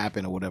some things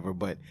happen or whatever,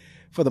 but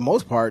for the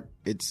most part,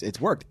 it's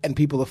worked. And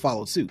people have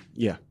followed suit.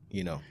 Yeah.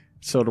 You know.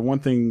 So the one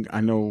thing I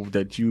know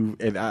that you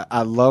and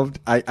I loved,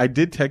 I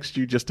did text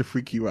you just to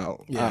freak you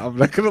out. Yeah. I'm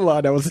not gonna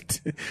lie, that was,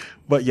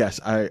 but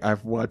yes,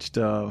 I've watched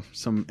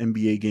some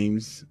NBA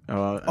games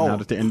now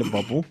that they're in the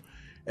bubble,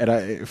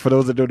 and for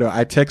those that don't know,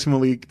 I text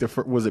Malik.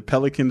 Was it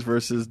Pelicans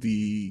versus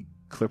the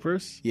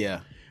Clippers?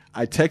 Yeah.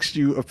 I text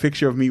you a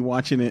picture of me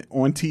watching it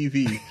on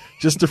TV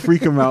just to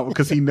freak him out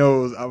because he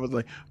knows. I was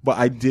like, but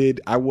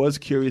I was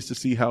curious to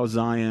see how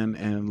Zion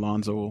and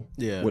Lonzo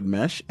would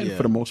mesh, and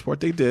for the most part,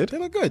 they did. They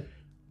look good.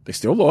 They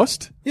still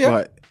lost,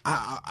 but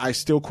I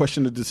still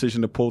question the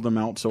decision to pull them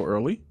out so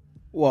early.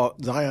 Well,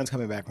 Zion's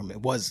coming back from it.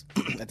 Was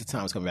at the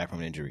time was coming back from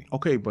an injury.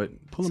 Okay, but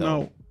pull him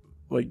out,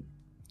 like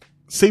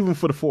save him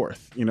for the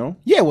fourth. You know?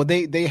 Yeah. Well,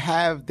 he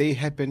had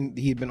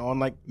been on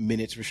like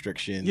minutes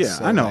restrictions. Yeah,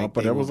 so I know, like,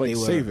 but I was like,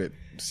 save it.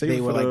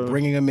 They were like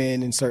bringing him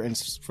in certain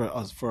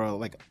for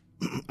like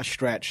a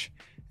stretch,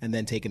 and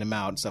then taking him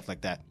out and stuff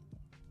like that.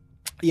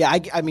 Yeah,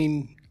 I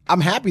mean. I'm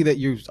happy that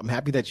you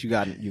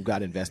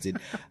got invested.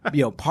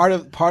 You know, part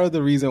of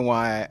the reason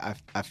why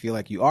I feel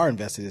like you are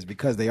invested is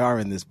because they are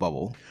in this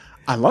bubble.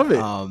 I love it.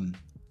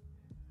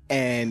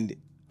 And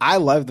I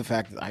love the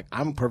fact that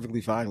I'm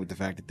perfectly fine with the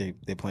fact that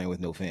they're playing with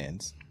no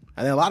fans.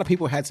 I think a lot of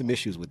people had some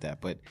issues with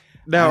that, but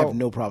Now, I have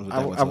no problems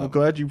with that whatsoever. I'm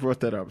glad you brought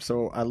that up.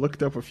 So I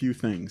looked up a few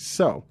things.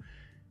 So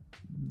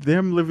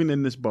them living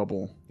in this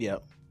bubble.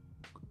 Yep.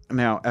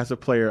 Now, as a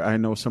player, I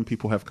know some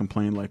people have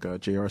complained, like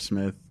J.R.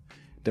 Smith,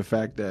 the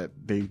fact that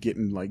they're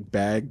getting like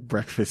bag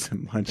breakfast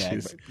and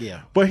lunches.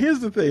 Yeah. But here's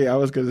the thing I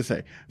was going to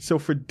say. So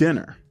for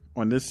dinner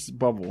on this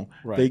bubble,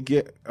 they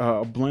get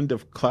a blend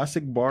of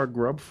classic bar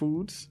grub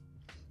foods.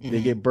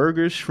 They get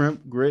burgers,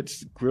 shrimp,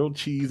 grits, grilled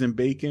cheese and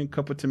bacon,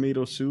 cup of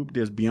tomato soup.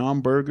 There's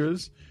Beyond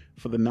Burgers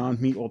for the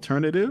non-meat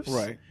alternatives.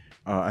 Right.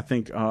 I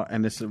think,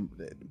 and it's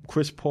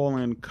Chris Paul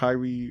and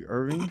Kyrie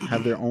Irving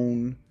have their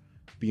own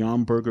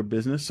Beyond Burger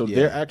business. So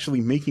they're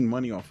actually making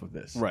money off of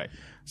this. Right.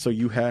 So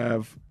you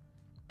have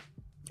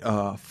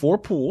 4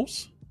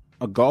 pools,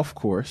 a golf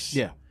course.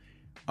 Yeah.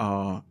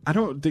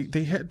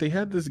 They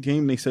had this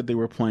game they said they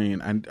were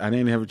playing. I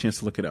didn't have a chance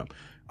to look it up.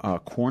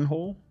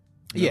 Cornhole.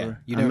 You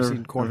never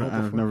seen cornhole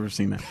before? I've never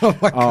seen that. Oh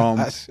my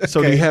gosh.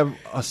 So they have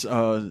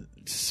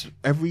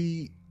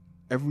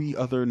every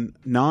other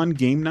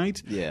non-game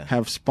night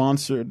have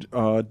sponsored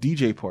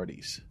DJ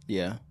parties.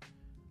 Yeah.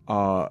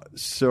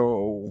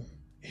 So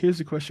here's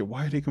the question: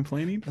 why are they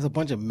complaining? There's a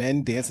bunch of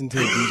men dancing to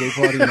a DJ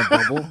party in a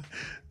bubble.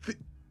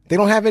 They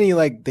don't have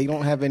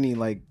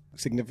any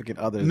significant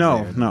others.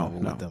 No.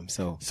 With them.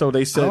 So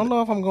they said, I don't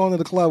know if I'm going to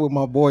the club with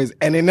my boys,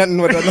 and then nothing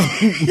with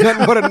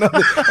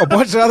a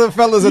bunch of other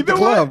fellas at the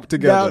club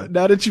together.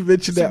 Now that you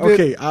mentioned that,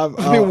 it's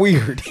a bit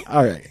weird.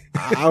 All right.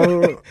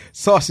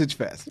 Sausage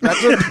fest.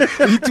 That's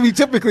what we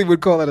typically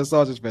would call it, a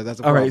sausage fest. That's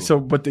a problem. All right. So,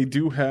 but they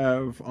do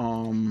have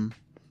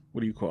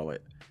what do you call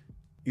it?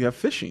 You have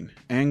fishing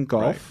and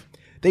golf. Right.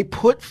 They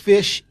put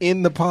fish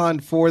in the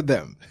pond for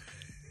them.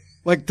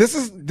 Like this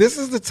is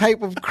the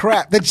type of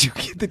crap that you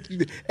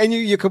get, and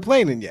you're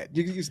complaining yet.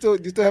 You still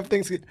have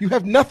things. You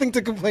have nothing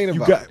to complain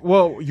about.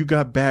 You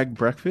got bag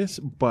breakfast,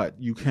 but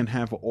you can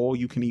have all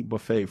you can eat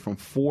buffet from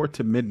 4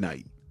 to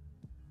midnight.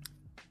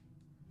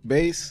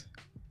 Base,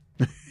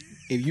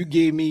 if you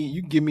give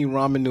me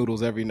ramen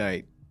noodles every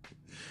night,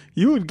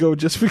 you would go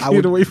just for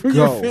get away from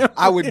your family.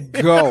 I would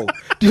go.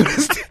 Do you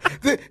understand?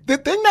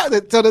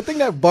 The thing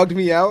that bugged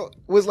me out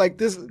was like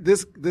this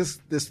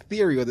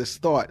theory or this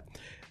thought.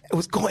 It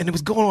was going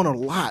on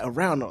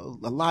around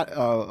a lot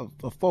of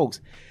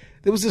folks.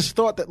 There was this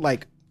thought that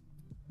like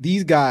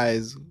these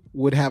guys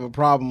would have a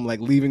problem like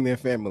leaving their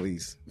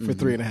families for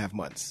 3.5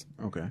 months.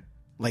 Okay.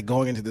 Like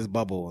going into this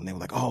bubble, and they were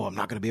like, "Oh, I'm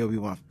not going to be able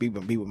to be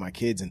with my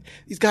kids." And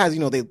these guys,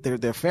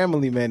 they're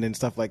family men and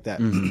stuff like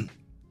that.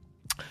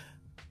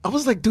 I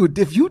was like, dude,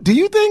 do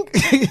you think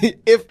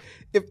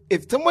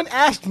if someone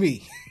asked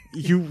me?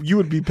 You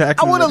would be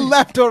packing. I would have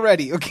left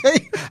already,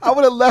 okay? I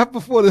would have left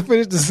before they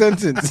finished the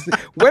sentence.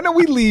 When are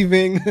we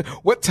leaving?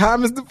 What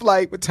time is the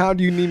flight? What time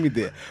do you need me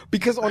there?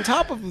 Because on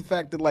top of the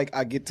fact that like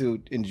I get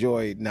to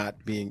enjoy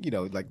not being,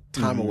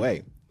 time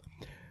away,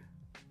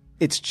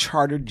 it's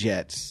chartered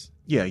jets.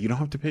 Yeah, you don't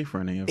have to pay for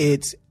any of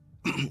it.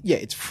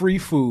 It's free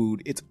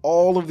food. It's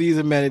all of these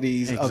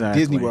amenities of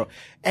Disney World.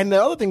 And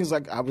the other thing is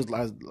like I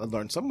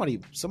learned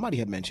somebody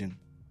had mentioned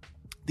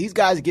these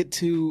guys get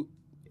to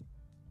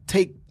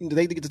take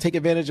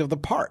advantage of the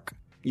park.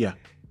 Yeah.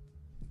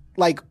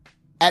 Like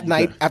at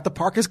night after the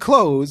park is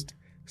closed,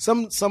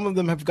 some of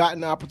them have gotten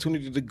the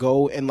opportunity to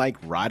go and like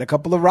ride a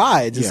couple of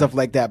rides and stuff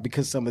like that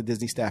because some of the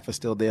Disney staff are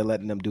still there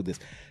letting them do this.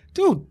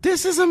 Dude,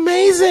 this is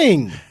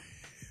amazing.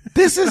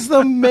 This is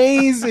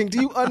amazing.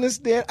 Do you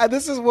understand?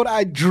 This is what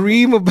I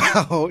dream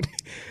about.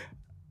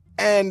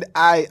 And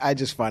I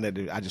just find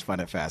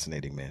it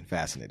fascinating, man.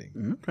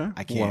 Fascinating. Okay.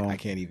 I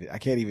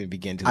can't even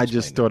begin to. I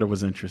just thought it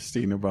was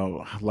interesting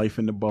about life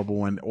in the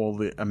bubble and all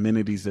the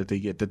amenities that they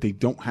get that they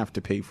don't have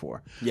to pay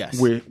for.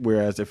 Yes.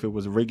 Whereas if it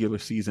was a regular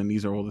season,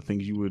 these are all the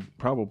things you would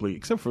probably,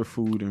 except for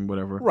food and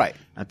whatever, right?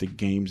 At the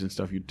games and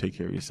stuff, you'd take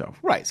care of yourself.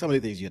 Right. Some of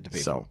the things you have to pay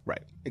for.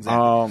 Right.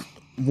 Exactly.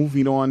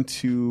 Moving on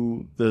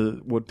to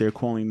what they're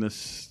calling the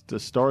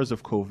stars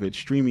of COVID,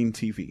 streaming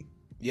TV.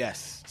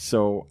 Yes.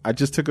 So I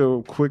just took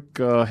a quick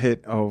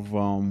hit of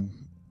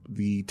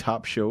the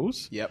top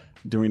shows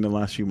during the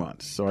last few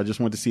months. So I just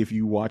wanted to see if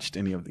you watched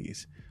any of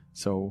these.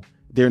 So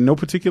they're in no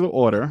particular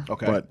order,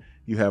 but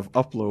you have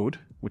Upload,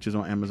 which is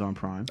on Amazon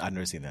Prime. I've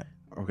never seen that.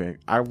 Okay.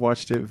 I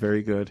watched it.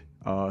 Very good.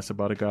 It's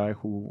about a guy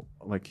who,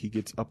 like, he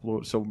gets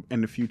uploaded. So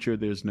in the future,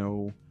 there's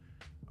no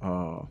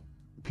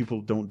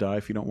people don't die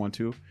if you don't want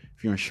to.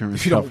 If your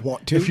insurance don't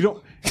want to. If you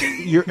don't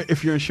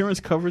if your insurance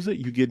covers it,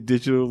 you get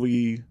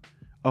digitally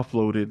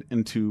uploaded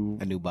into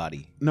a new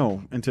body.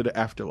 No, into the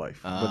afterlife.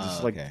 But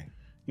it's like,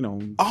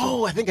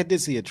 I think I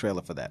did see a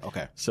trailer for that.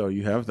 Okay. So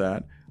you have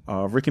that.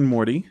 Rick and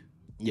Morty.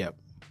 Yep.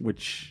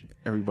 Which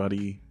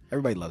everybody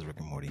loves Rick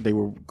and Morty. They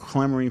were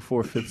clamoring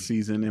for a 5th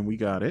season, and we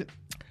got it.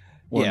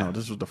 Well, no,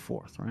 this was the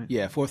 4th, right?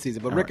 Yeah, 4th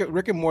season. But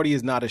Rick and Morty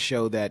is not a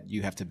show that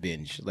you have to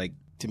binge. Like,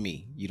 to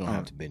me, you don't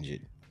have to binge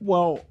it.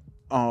 Well,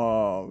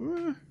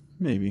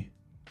 maybe.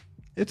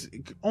 It's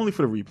only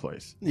for the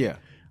replays. Yeah.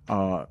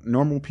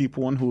 Normal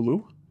People on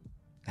Hulu.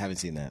 Haven't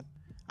seen that.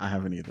 I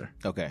haven't either.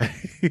 Okay.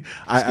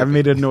 I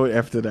made a note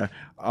after that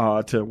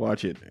to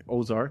watch it.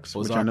 Ozark,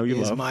 which I know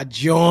you is love. my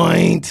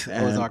joint.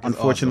 And Ozark is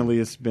unfortunately,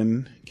 awesome. it's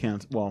been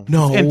canceled. Well,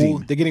 No, it's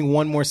ending. they're getting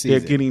one more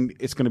season.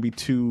 It's going to be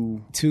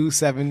two.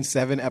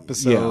 7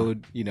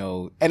 episode. You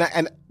know,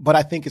 but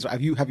I think it's.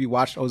 Have you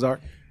watched Ozark?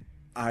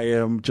 I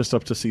am just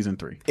up to season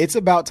 3. It's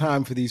about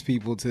time for these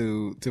people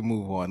to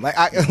move on.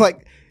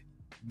 Like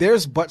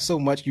there's but so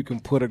much you can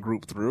put a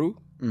group through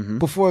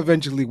before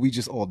eventually we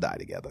just all die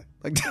together.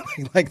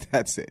 Like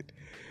that's it.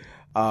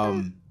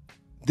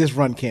 This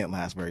run can't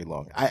last very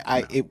long.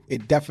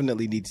 It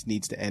definitely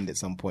needs to end at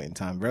some point in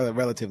time,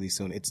 relatively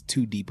soon. It's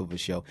too deep of a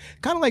show,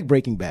 kind of like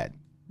Breaking Bad.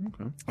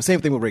 Okay.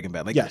 Same thing with Breaking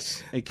Bad. Like,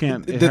 yes, it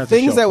can't. The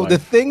things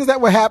that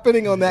were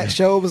happening on that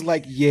show was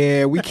like,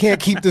 yeah, we can't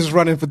keep this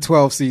running for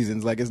 12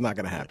 seasons. Like, it's not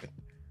going to happen.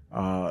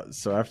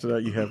 So after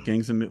that, you have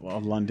Gangs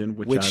of London,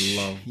 which I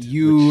loved.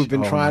 You've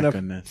been trying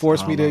to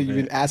force me to. You've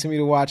been asking me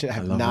to watch it. I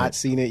have not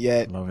seen it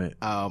yet. Love it.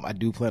 I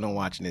do plan on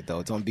watching it though.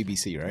 It's on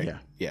BBC, right?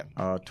 Yeah.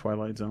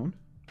 Twilight Zone.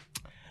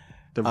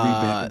 The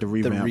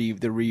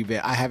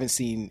revamp. I haven't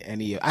seen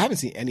any of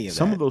that.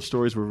 Some of those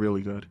stories were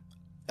really good.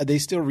 Are they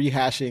still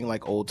rehashing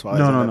like old Twilight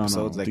Zone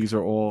episodes? No. Like, these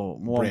are all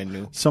brand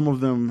new. Some of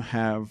them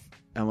have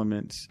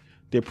elements.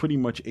 They're pretty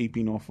much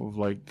aping off of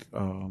like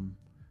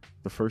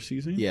the first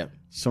season. Yeah.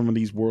 Some of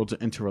these worlds are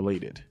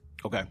interrelated.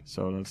 Okay.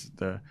 So that's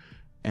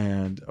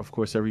and of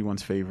course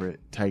everyone's favorite,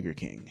 Tiger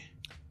King.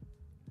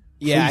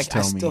 Yeah, I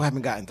still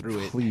haven't gotten through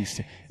it. Please,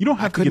 you don't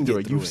have to get through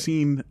it. You've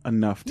seen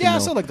enough. To I know.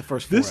 saw like the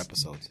first 4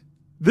 episodes.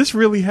 This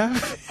really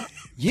happened.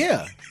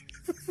 Yeah.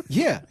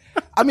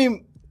 I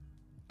mean,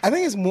 I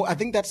think it's more. I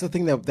think that's the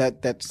thing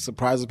that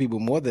surprises people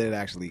more that it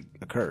actually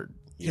occurred.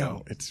 You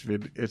know? It's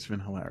been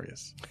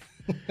hilarious.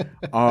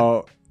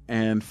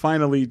 And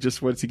finally,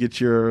 just wanted to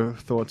get your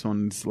thoughts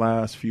on these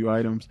last few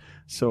items.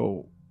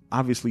 So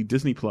obviously,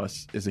 Disney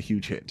Plus is a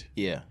huge hit.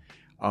 Yeah.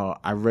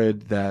 I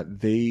read that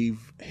they've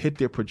hit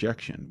their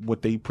projection.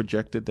 What they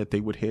projected that they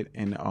would hit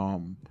in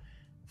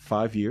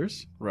 5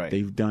 years, right?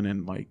 They've done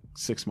in like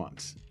 6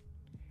 months.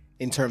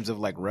 In terms of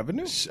like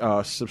revenue,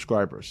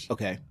 subscribers.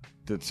 Okay.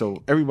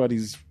 So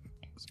everybody's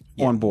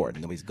on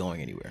board. Nobody's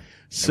going anywhere.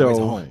 So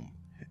everybody's home.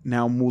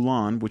 Now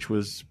Mulan, which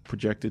was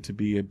projected to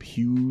be a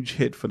huge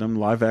hit for them,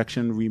 live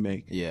action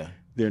remake. Yeah.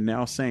 They're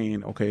now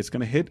saying, okay, it's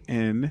going to hit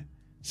in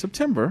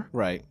September.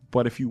 Right.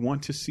 But if you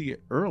want to see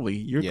it early,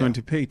 you're going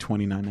to pay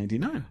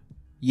 $29.99.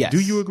 Yes. Do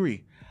you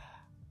agree?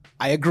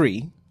 I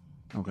agree.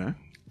 Okay.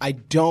 I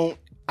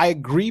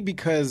agree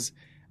because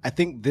I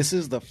think this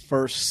is the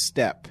first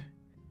step,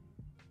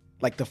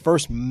 like the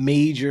first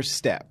major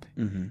step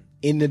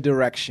in the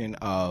direction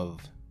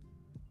of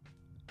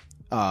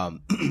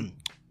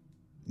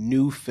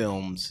new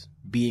films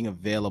being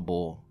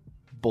available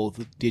both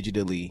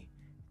digitally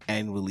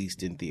and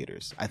released in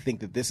theaters. I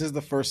think that this is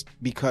the first,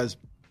 because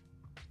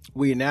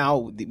we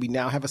now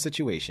have a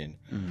situation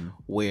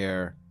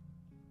where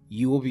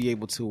you will be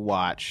able to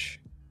watch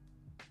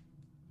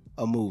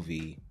a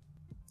movie,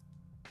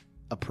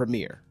 a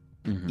premiere,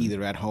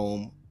 either at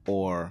home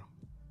or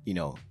in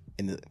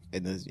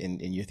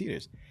your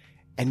theaters.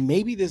 And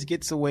maybe this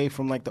gets away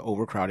from like the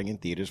overcrowding in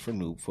theaters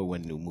for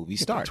when new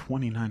movies start.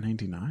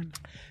 $29.99.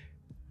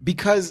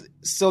 Because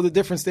so the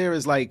difference there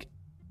is like,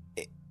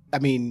 I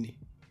mean,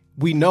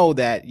 we know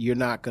that you're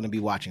not going to be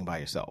watching by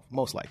yourself,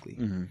 most likely.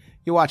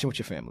 You're watching with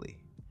your family.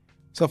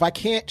 So if I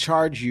can't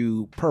charge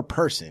you per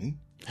person,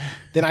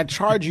 then I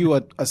charge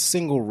you a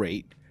single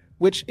rate,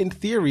 which in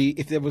theory,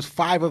 if there's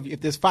 5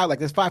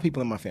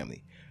 people in my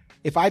family.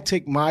 If I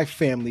take my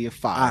family of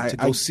 5 to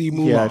go see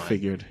Mulan, I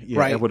figured,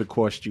 right? It would have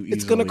cost you easily.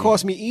 It's going to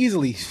cost me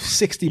easily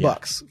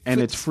 $60, and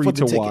it's free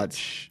to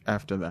watch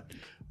after that.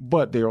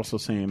 But they're also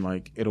saying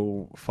like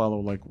it'll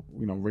follow like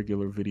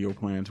regular video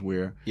plans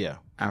where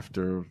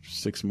after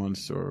 6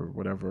 months or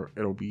whatever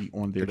it'll be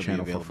on their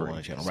channel for free.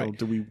 On channel, so right.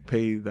 do we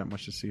pay that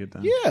much to see it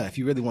then? Yeah, if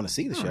you really want to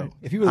see the show,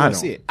 if you really want to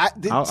see it,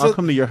 I'll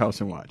come to your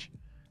house and watch.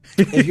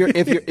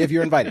 if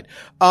you're invited.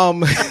 I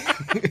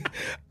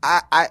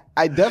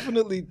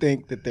definitely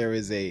think that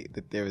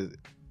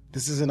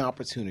this is an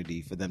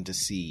opportunity for them to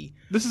see.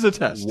 This is a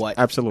test.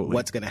 Absolutely.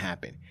 What's going to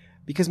happen?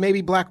 Because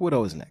maybe Black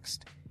Widow is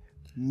next.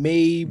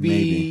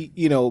 Maybe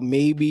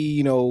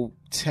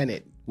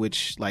Tenet,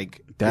 which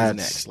like is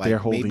next. Like they're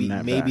holding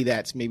maybe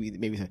back. maybe.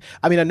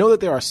 I mean, I know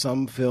that there are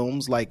some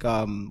films like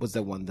what's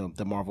that one,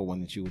 the Marvel one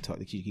that you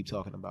keep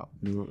talking about,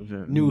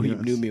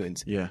 New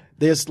Mutants. Yeah,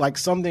 there's like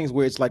some things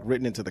where it's like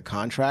written into the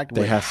contract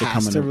where it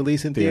has to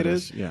release in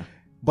theaters. Yeah,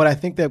 but I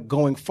think that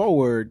going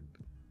forward,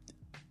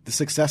 the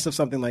success of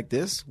something like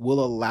this will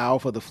allow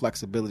for the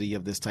flexibility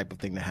of this type of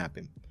thing to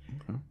happen.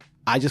 Okay.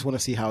 I just want to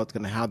see how they're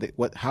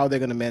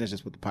going to manage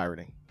this with the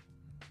pirating.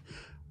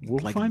 We'll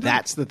find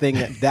that's out. the thing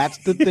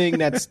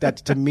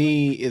that to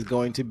me is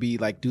going to be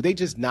like, do they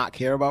just not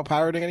care about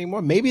pirating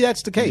anymore? Maybe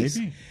that's the case.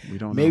 Maybe. We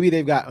don't know. Maybe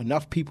they've got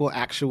enough people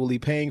actually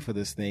paying for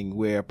this thing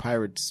where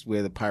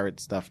the pirate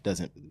stuff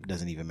doesn't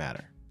even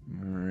matter.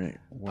 All right.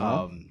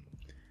 Well,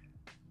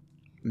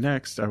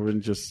 next, I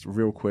would just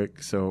real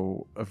quick.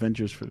 So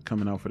Avengers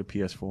coming out for the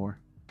PS4.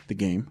 the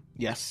game.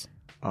 Yes.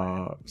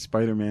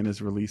 Spider-Man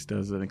is released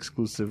as an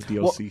exclusive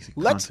DLC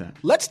content.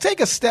 Let's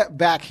take a step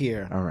back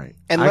here. All right.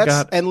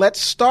 And let's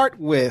start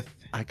with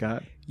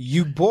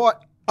you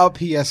bought a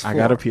PS4. I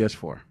got a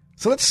PS4.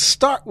 So let's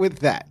start with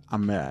that.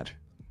 I'm mad.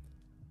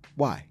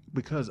 Why?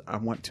 Because I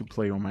want to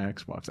play on my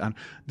Xbox. And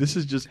this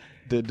is just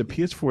the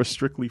PS4 is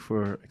strictly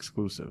for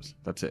exclusives.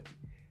 That's it.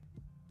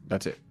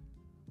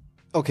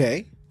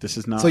 Okay. This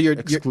is not you're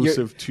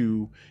exclusive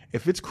to.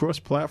 If it's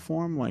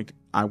cross-platform, like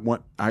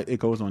it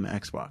goes on the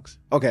Xbox.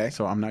 Okay.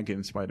 So I'm not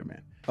getting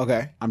Spider-Man.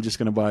 Okay. I'm just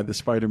gonna buy the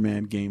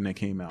Spider-Man game that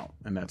came out,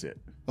 and that's it.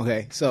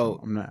 Okay. So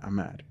I'm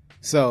mad.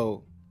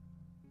 So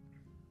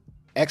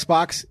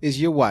Xbox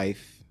is your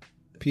wife,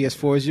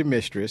 PS4 is your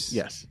mistress.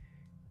 Yes.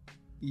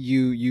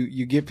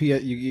 You get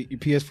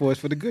PS4s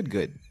for the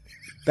good.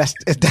 That's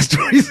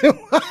the reason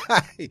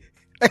why.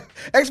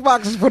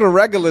 Xbox is for the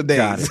regular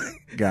days.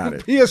 Got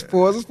it.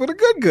 PS4s is for the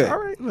good. All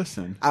right,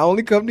 listen. I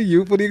only come to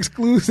you for the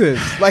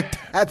exclusives. Like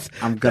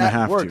I'm gonna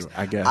have works. to,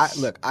 I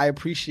guess. I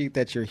appreciate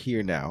that you're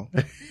here now.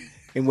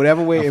 In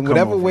whatever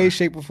way,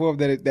 shape, or form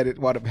that it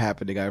wound up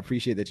happening, I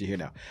appreciate that you're here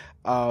now.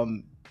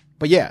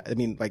 But yeah, I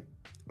mean, like,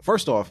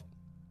 first off,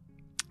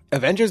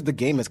 Avengers the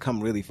game has come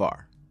really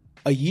far.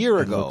 A year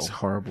ago, it looks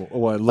horrible.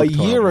 Well, it looked a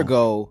year horrible.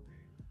 ago,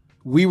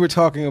 we were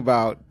talking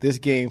about this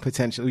game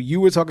potentially. You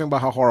were talking about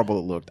how horrible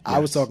it looked. Yes. I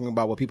was talking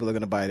about what people are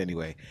going to buy it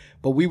anyway.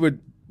 But we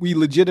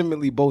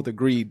legitimately both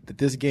agreed that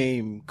this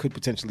game could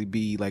potentially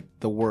be like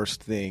the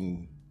worst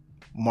thing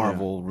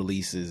Marvel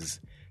releases,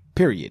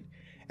 period.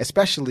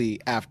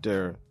 Especially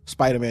after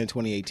Spider-Man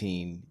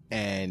 2018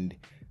 and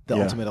the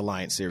Ultimate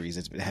Alliance series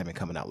that's been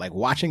coming out. Like,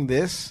 watching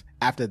this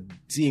after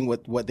seeing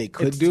what they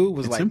could do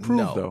was like,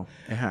 improved, no. Though.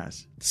 It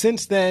has.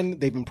 Since then,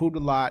 they've improved a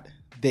lot.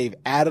 They've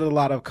added a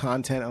lot of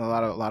content and a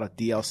lot of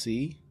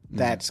DLC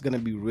that's going to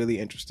be really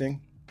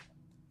interesting.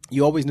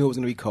 You always knew it was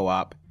going to be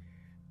co-op,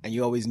 and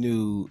you always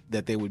knew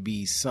that there would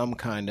be some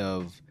kind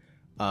of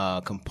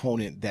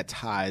component that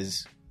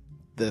ties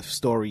the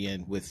story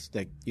in with,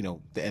 like, you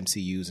know, the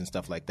MCUs and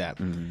stuff like that,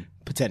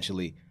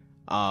 potentially.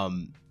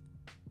 And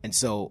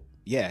so,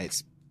 yeah,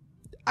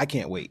 I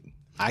can't wait.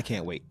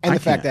 And the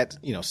fact that,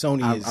 you know,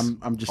 Sony is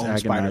I'm just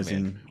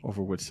agonizing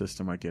over what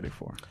system I get it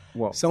for.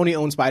 Well, Sony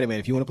owns Spider-Man.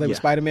 If you want to play with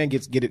Spider-Man,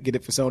 get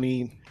it for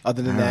Sony.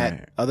 Other than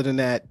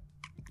that,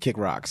 kick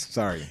rocks.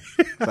 Sorry,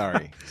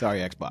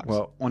 Xbox.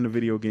 Well, on the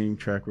video game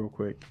track, real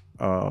quick,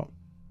 the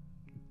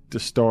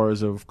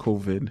stars of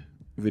COVID,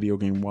 video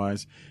game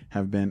wise,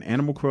 have been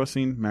Animal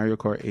Crossing, Mario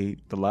Kart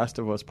 8, The Last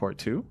of Us Part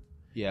 2,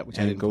 which I and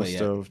didn't play Ghost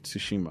yet. of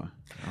Tsushima.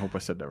 I hope I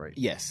said that right.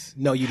 Yes.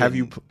 No, you have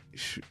didn't.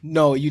 you?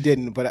 No, you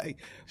didn't. But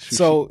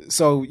so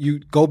you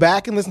go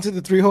back and listen to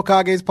the Three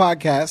Hokages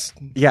podcast.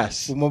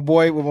 Yes, with my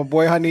boy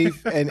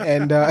Hanif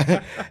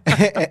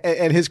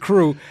and his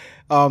crew.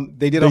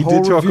 They did a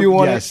whole review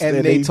on it,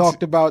 and they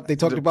talked about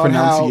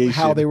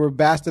how they were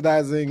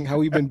bastardizing, how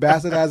we've been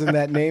bastardizing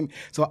that name.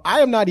 So I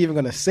am not even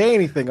going to say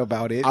anything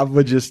about it. I'm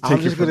just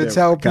going to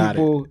tell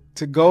people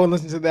to go and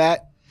listen to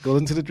that. Go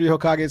listen to the Three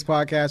Hokages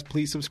podcast.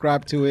 Please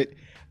subscribe to it.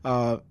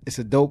 It's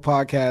a dope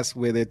podcast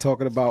where they're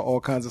talking about all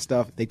kinds of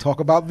stuff. They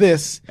talk about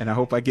this, and I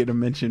hope I get a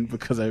mention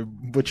because I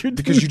butchered.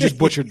 Because you just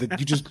butchered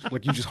you just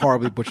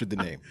horribly butchered the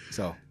name.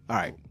 So, all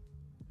right.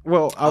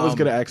 Well, I was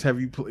gonna ask,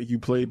 have you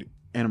played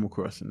Animal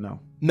Crossing?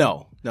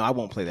 No, I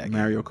won't play that game.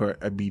 Mario Kart,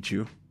 I beat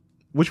you,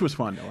 which was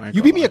fun though.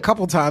 You beat me a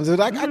couple times.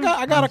 I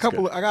got a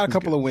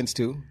couple of wins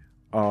too.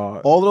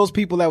 All of those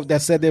people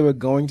that said they were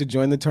going to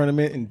join the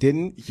tournament and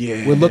didn't,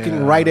 we're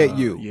looking right at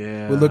you.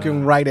 Yeah. We're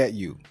looking right at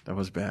you. That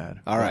was bad.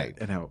 All right.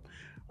 It helped.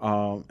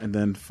 And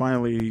then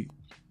finally,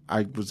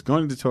 I was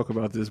going to talk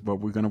about this, but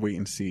we're going to wait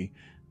and see.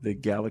 The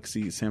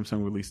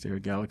Samsung released their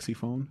Galaxy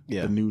phone,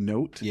 the new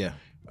Note. Yeah.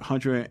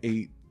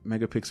 108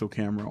 megapixel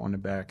camera on the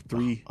back.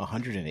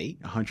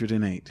 108?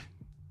 108.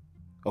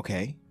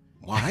 Okay.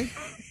 Why?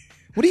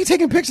 What are you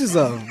taking pictures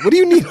of? What do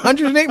you need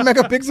 108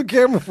 megapixel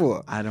camera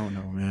for? I don't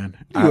know, man.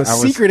 You a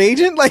secret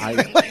agent?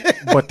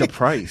 But the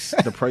price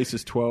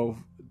is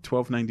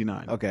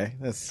 $12.99. Okay,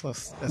 that's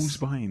who's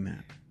buying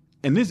that?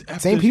 And this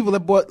same people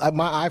that bought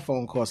my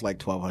iPhone cost like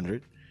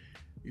 $1,200.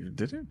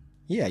 Did it?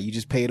 Yeah, you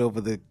just paid over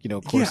the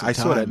course of time. I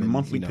saw that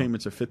monthly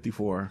payments are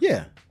 $54.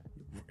 Yeah.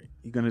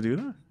 You gonna do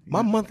that?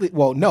 My monthly,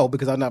 no,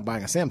 because I'm not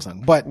buying a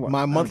Samsung. But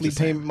my monthly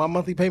payment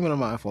on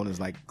my iPhone is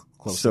like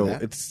close to that.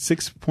 So it's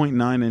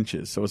 6.9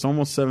 inches. So it's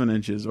almost 7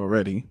 inches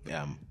already.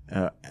 Yeah.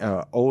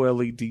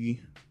 OLED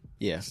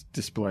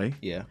display.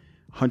 Yeah.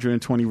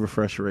 120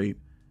 refresh rate.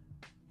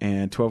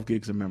 And 12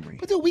 gigs of memory.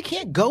 But dude, we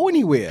can't go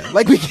anywhere.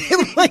 Like we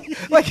can't, like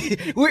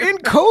we're in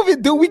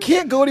COVID, dude. We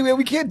can't go anywhere.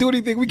 We can't do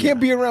anything. We can't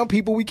be around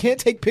people. We can't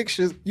take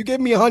pictures. You gave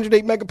me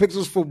 108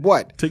 megapixels for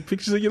what? Take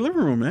pictures of your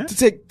living room, man. To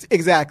take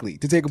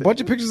a bunch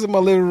of pictures of my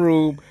living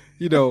room.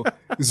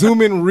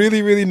 Zoom in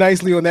really, really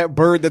nicely on that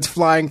bird that's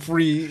flying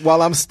free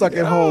while I'm stuck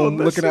at home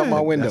looking out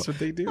my window. That's what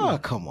they do. Oh,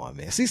 come on,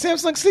 man. See,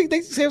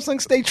 Samsung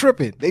stay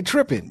tripping. They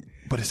tripping.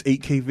 But it's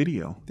 8K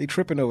video. They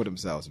tripping over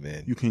themselves,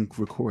 man. You can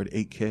record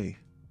 8K.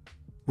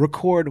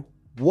 Record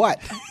what?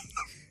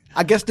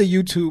 I guess the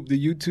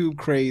YouTube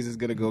craze is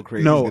gonna go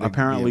crazy. No, It's gonna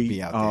apparently.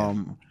 be out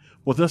there.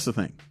 Well, that's the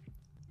thing.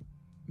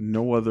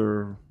 No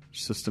other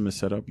system is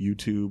set up.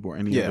 YouTube or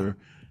any other.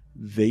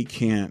 They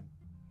can't.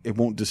 It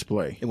won't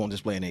display. It won't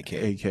display in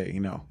 8K. 8K,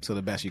 no. So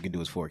the best you can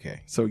do is 4K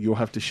So you'll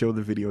have to show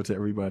the video to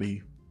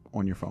everybody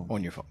on your phone.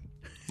 on your phone.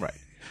 Right.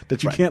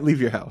 That you can't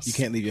leave your house. You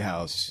can't leave your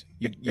house.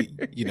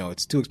 You know,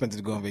 it's too expensive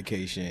to go on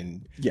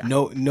vacation. Yeah.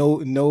 No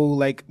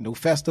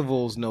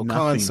festivals, no Nothing.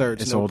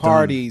 concerts, It's no all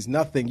parties,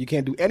 nothing. You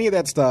can't do any of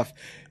that stuff.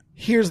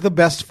 Here's the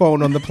best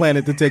phone on the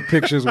planet to take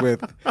pictures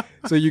with,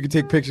 so you can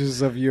take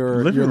pictures of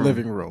your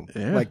living room.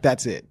 Yeah. Like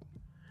that's it.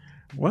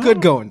 Well,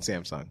 Good going,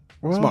 Samsung.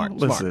 Well, Smart.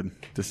 Listen,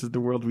 this is the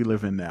world we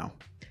live in now.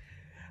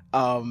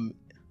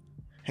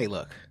 Hey,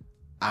 look,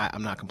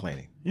 I'm not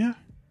complaining. Yeah.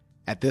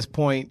 At this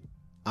point,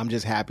 I'm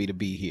just happy to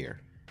be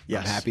here.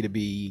 Yes. I'm happy to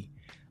be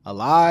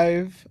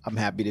alive. I'm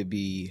happy to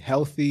be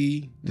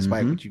healthy,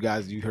 despite what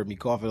you heard me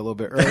coughing a little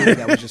bit earlier.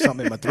 That was just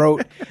something in my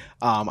throat.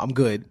 I'm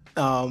good.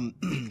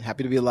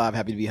 Happy to be alive,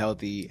 happy to be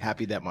healthy,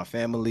 happy that my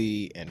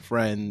family and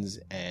friends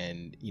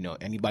and, you know,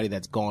 anybody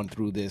that's gone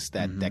through this,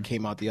 that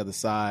came out the other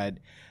side,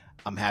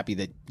 I'm happy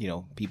that, you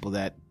know, people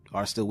that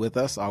are still with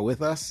us are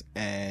with us,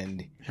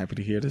 and Happy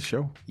to hear this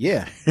show.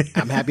 yeah,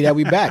 I'm happy that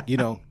we back. You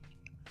know,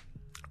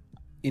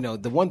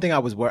 the one thing I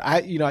was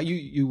worried,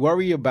 you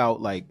worry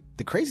about, like,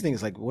 the crazy thing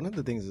is, like, one of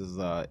the things is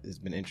has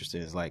been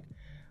interesting is, like,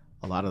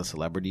 a lot of the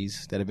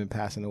celebrities that have been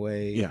passing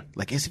away. Yeah.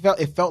 Like, it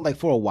felt like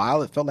for a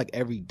while, it felt like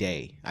every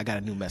day I got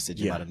a new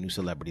message about a new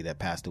celebrity that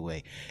passed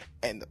away.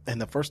 And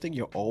the first thing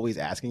you're always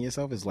asking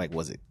yourself is, like,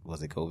 was it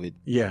COVID?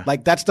 Yeah.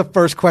 Like, that's the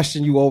first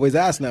question you always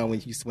ask now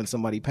when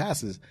somebody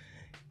passes.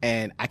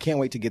 And I can't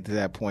wait to get to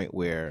that point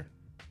where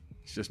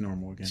It's just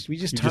normal again. we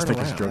just You turn take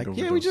a around. drug Like,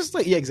 overdose. yeah, we just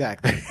like, yeah,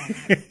 exactly.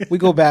 We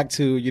go back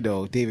to,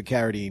 David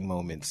Carradine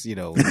moments, we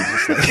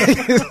just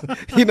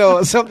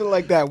like, something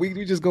like that.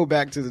 We just go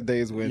back to the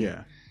days when,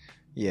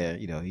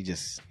 he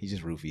just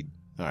roofied.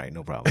 All right,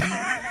 no problem.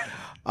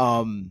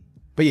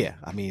 But yeah,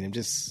 I mean, I'm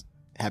just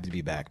happy to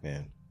be back,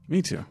 man.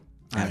 Me too.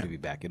 Happy to be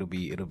back. It'll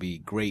be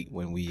great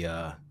when we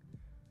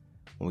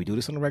do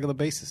this on a regular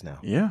basis now.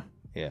 Yeah.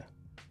 Yeah.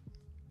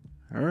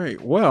 All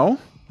right. Well,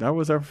 that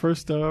was our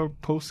first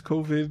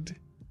post-COVID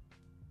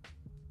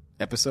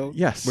episode.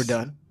 Yes. We're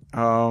done.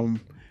 And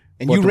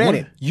And you ran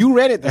it. You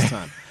ran it this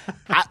time.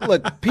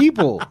 Look,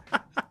 people,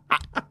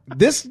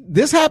 this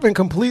happened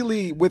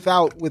completely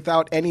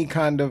without any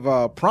kind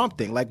of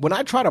prompting. Like, when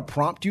I try to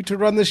prompt you to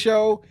run the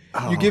show,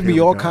 you give me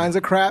all kinds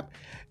of crap.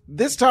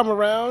 This time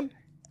around,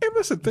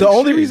 the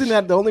only reason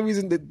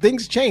that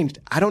things changed,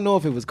 I don't know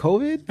if it was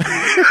COVID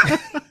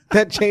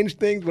that changed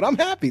things, but I'm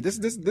happy. This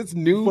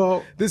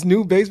new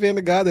base fan,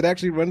 the guy that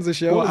actually runs the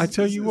show. Well, I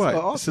tell you what,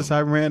 awesome. since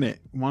I ran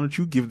it, why don't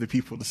you give the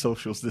people the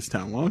socials this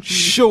time? Why don't you?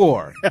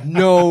 Sure,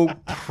 no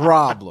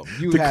problem.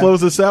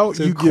 Close us out,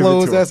 To you give it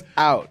close to us us.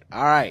 out.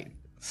 All right.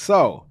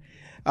 So,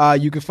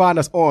 you can find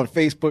us on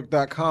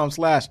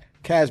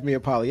Facebook.com/Cashmere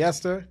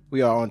Polyester.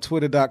 We are on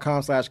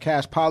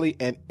Twitter.com/CashPoly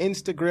and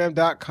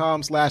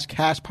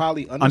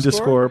Instagram.com/CashPoly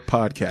Underscore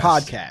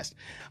podcast.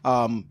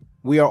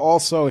 We are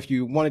also, if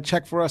you want to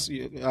check for us,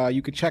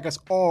 you can check us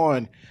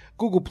on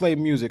Google Play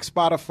Music,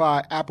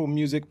 Spotify, Apple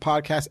Music,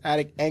 Podcast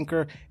Addict,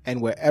 Anchor,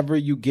 and wherever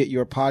you get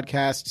your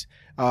podcasts.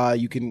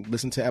 You can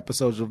listen to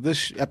episodes of the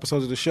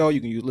show. You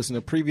can listen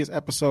to previous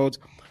episodes.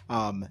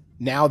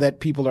 Now that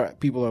people are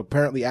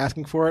apparently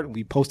asking for it,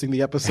 we posting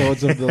the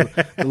episodes of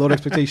the Low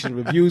Expectation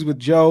reviews with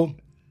Joe.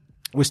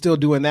 We're still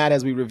doing that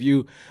as we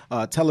review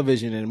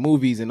television and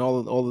movies and all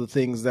of the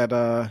things that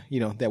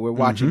that we're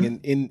watching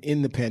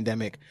in the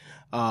pandemic.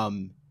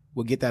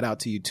 We'll get that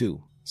out to you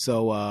too.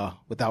 So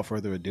without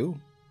further ado,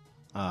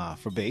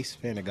 for Base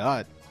Fan of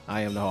God,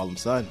 I am the Harlem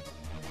Sun.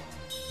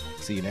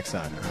 See you next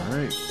time. All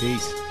right.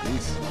 Peace.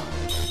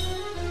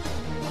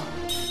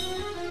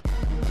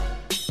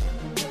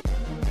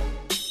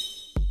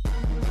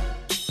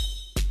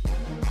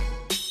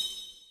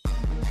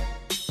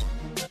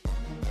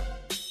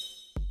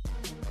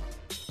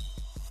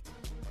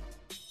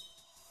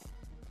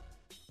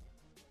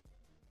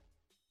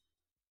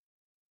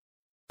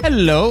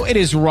 Hello, it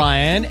is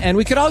Ryan, and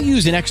we could all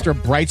use an extra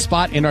bright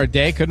spot in our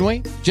day, couldn't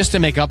we? Just to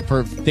make up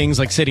for things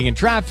like sitting in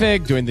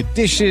traffic, doing the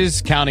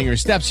dishes, counting your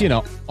steps,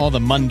 all the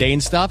mundane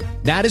stuff.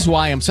 That is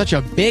why I'm such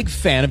a big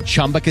fan of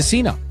Chumba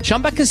Casino.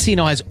 Chumba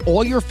Casino has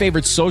all your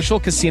favorite social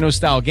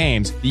casino-style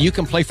games that you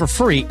can play for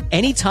free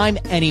anytime,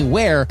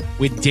 anywhere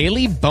with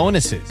daily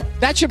bonuses.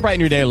 That should brighten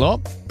your day a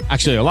little.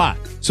 Actually, a lot.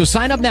 So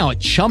sign up now at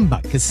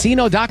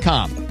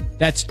ChumbaCasino.com.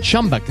 That's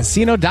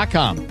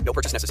ChumbaCasino.com. No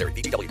purchase necessary.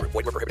 VGW Group.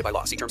 Void where prohibited by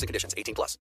law. See terms and conditions. 18+.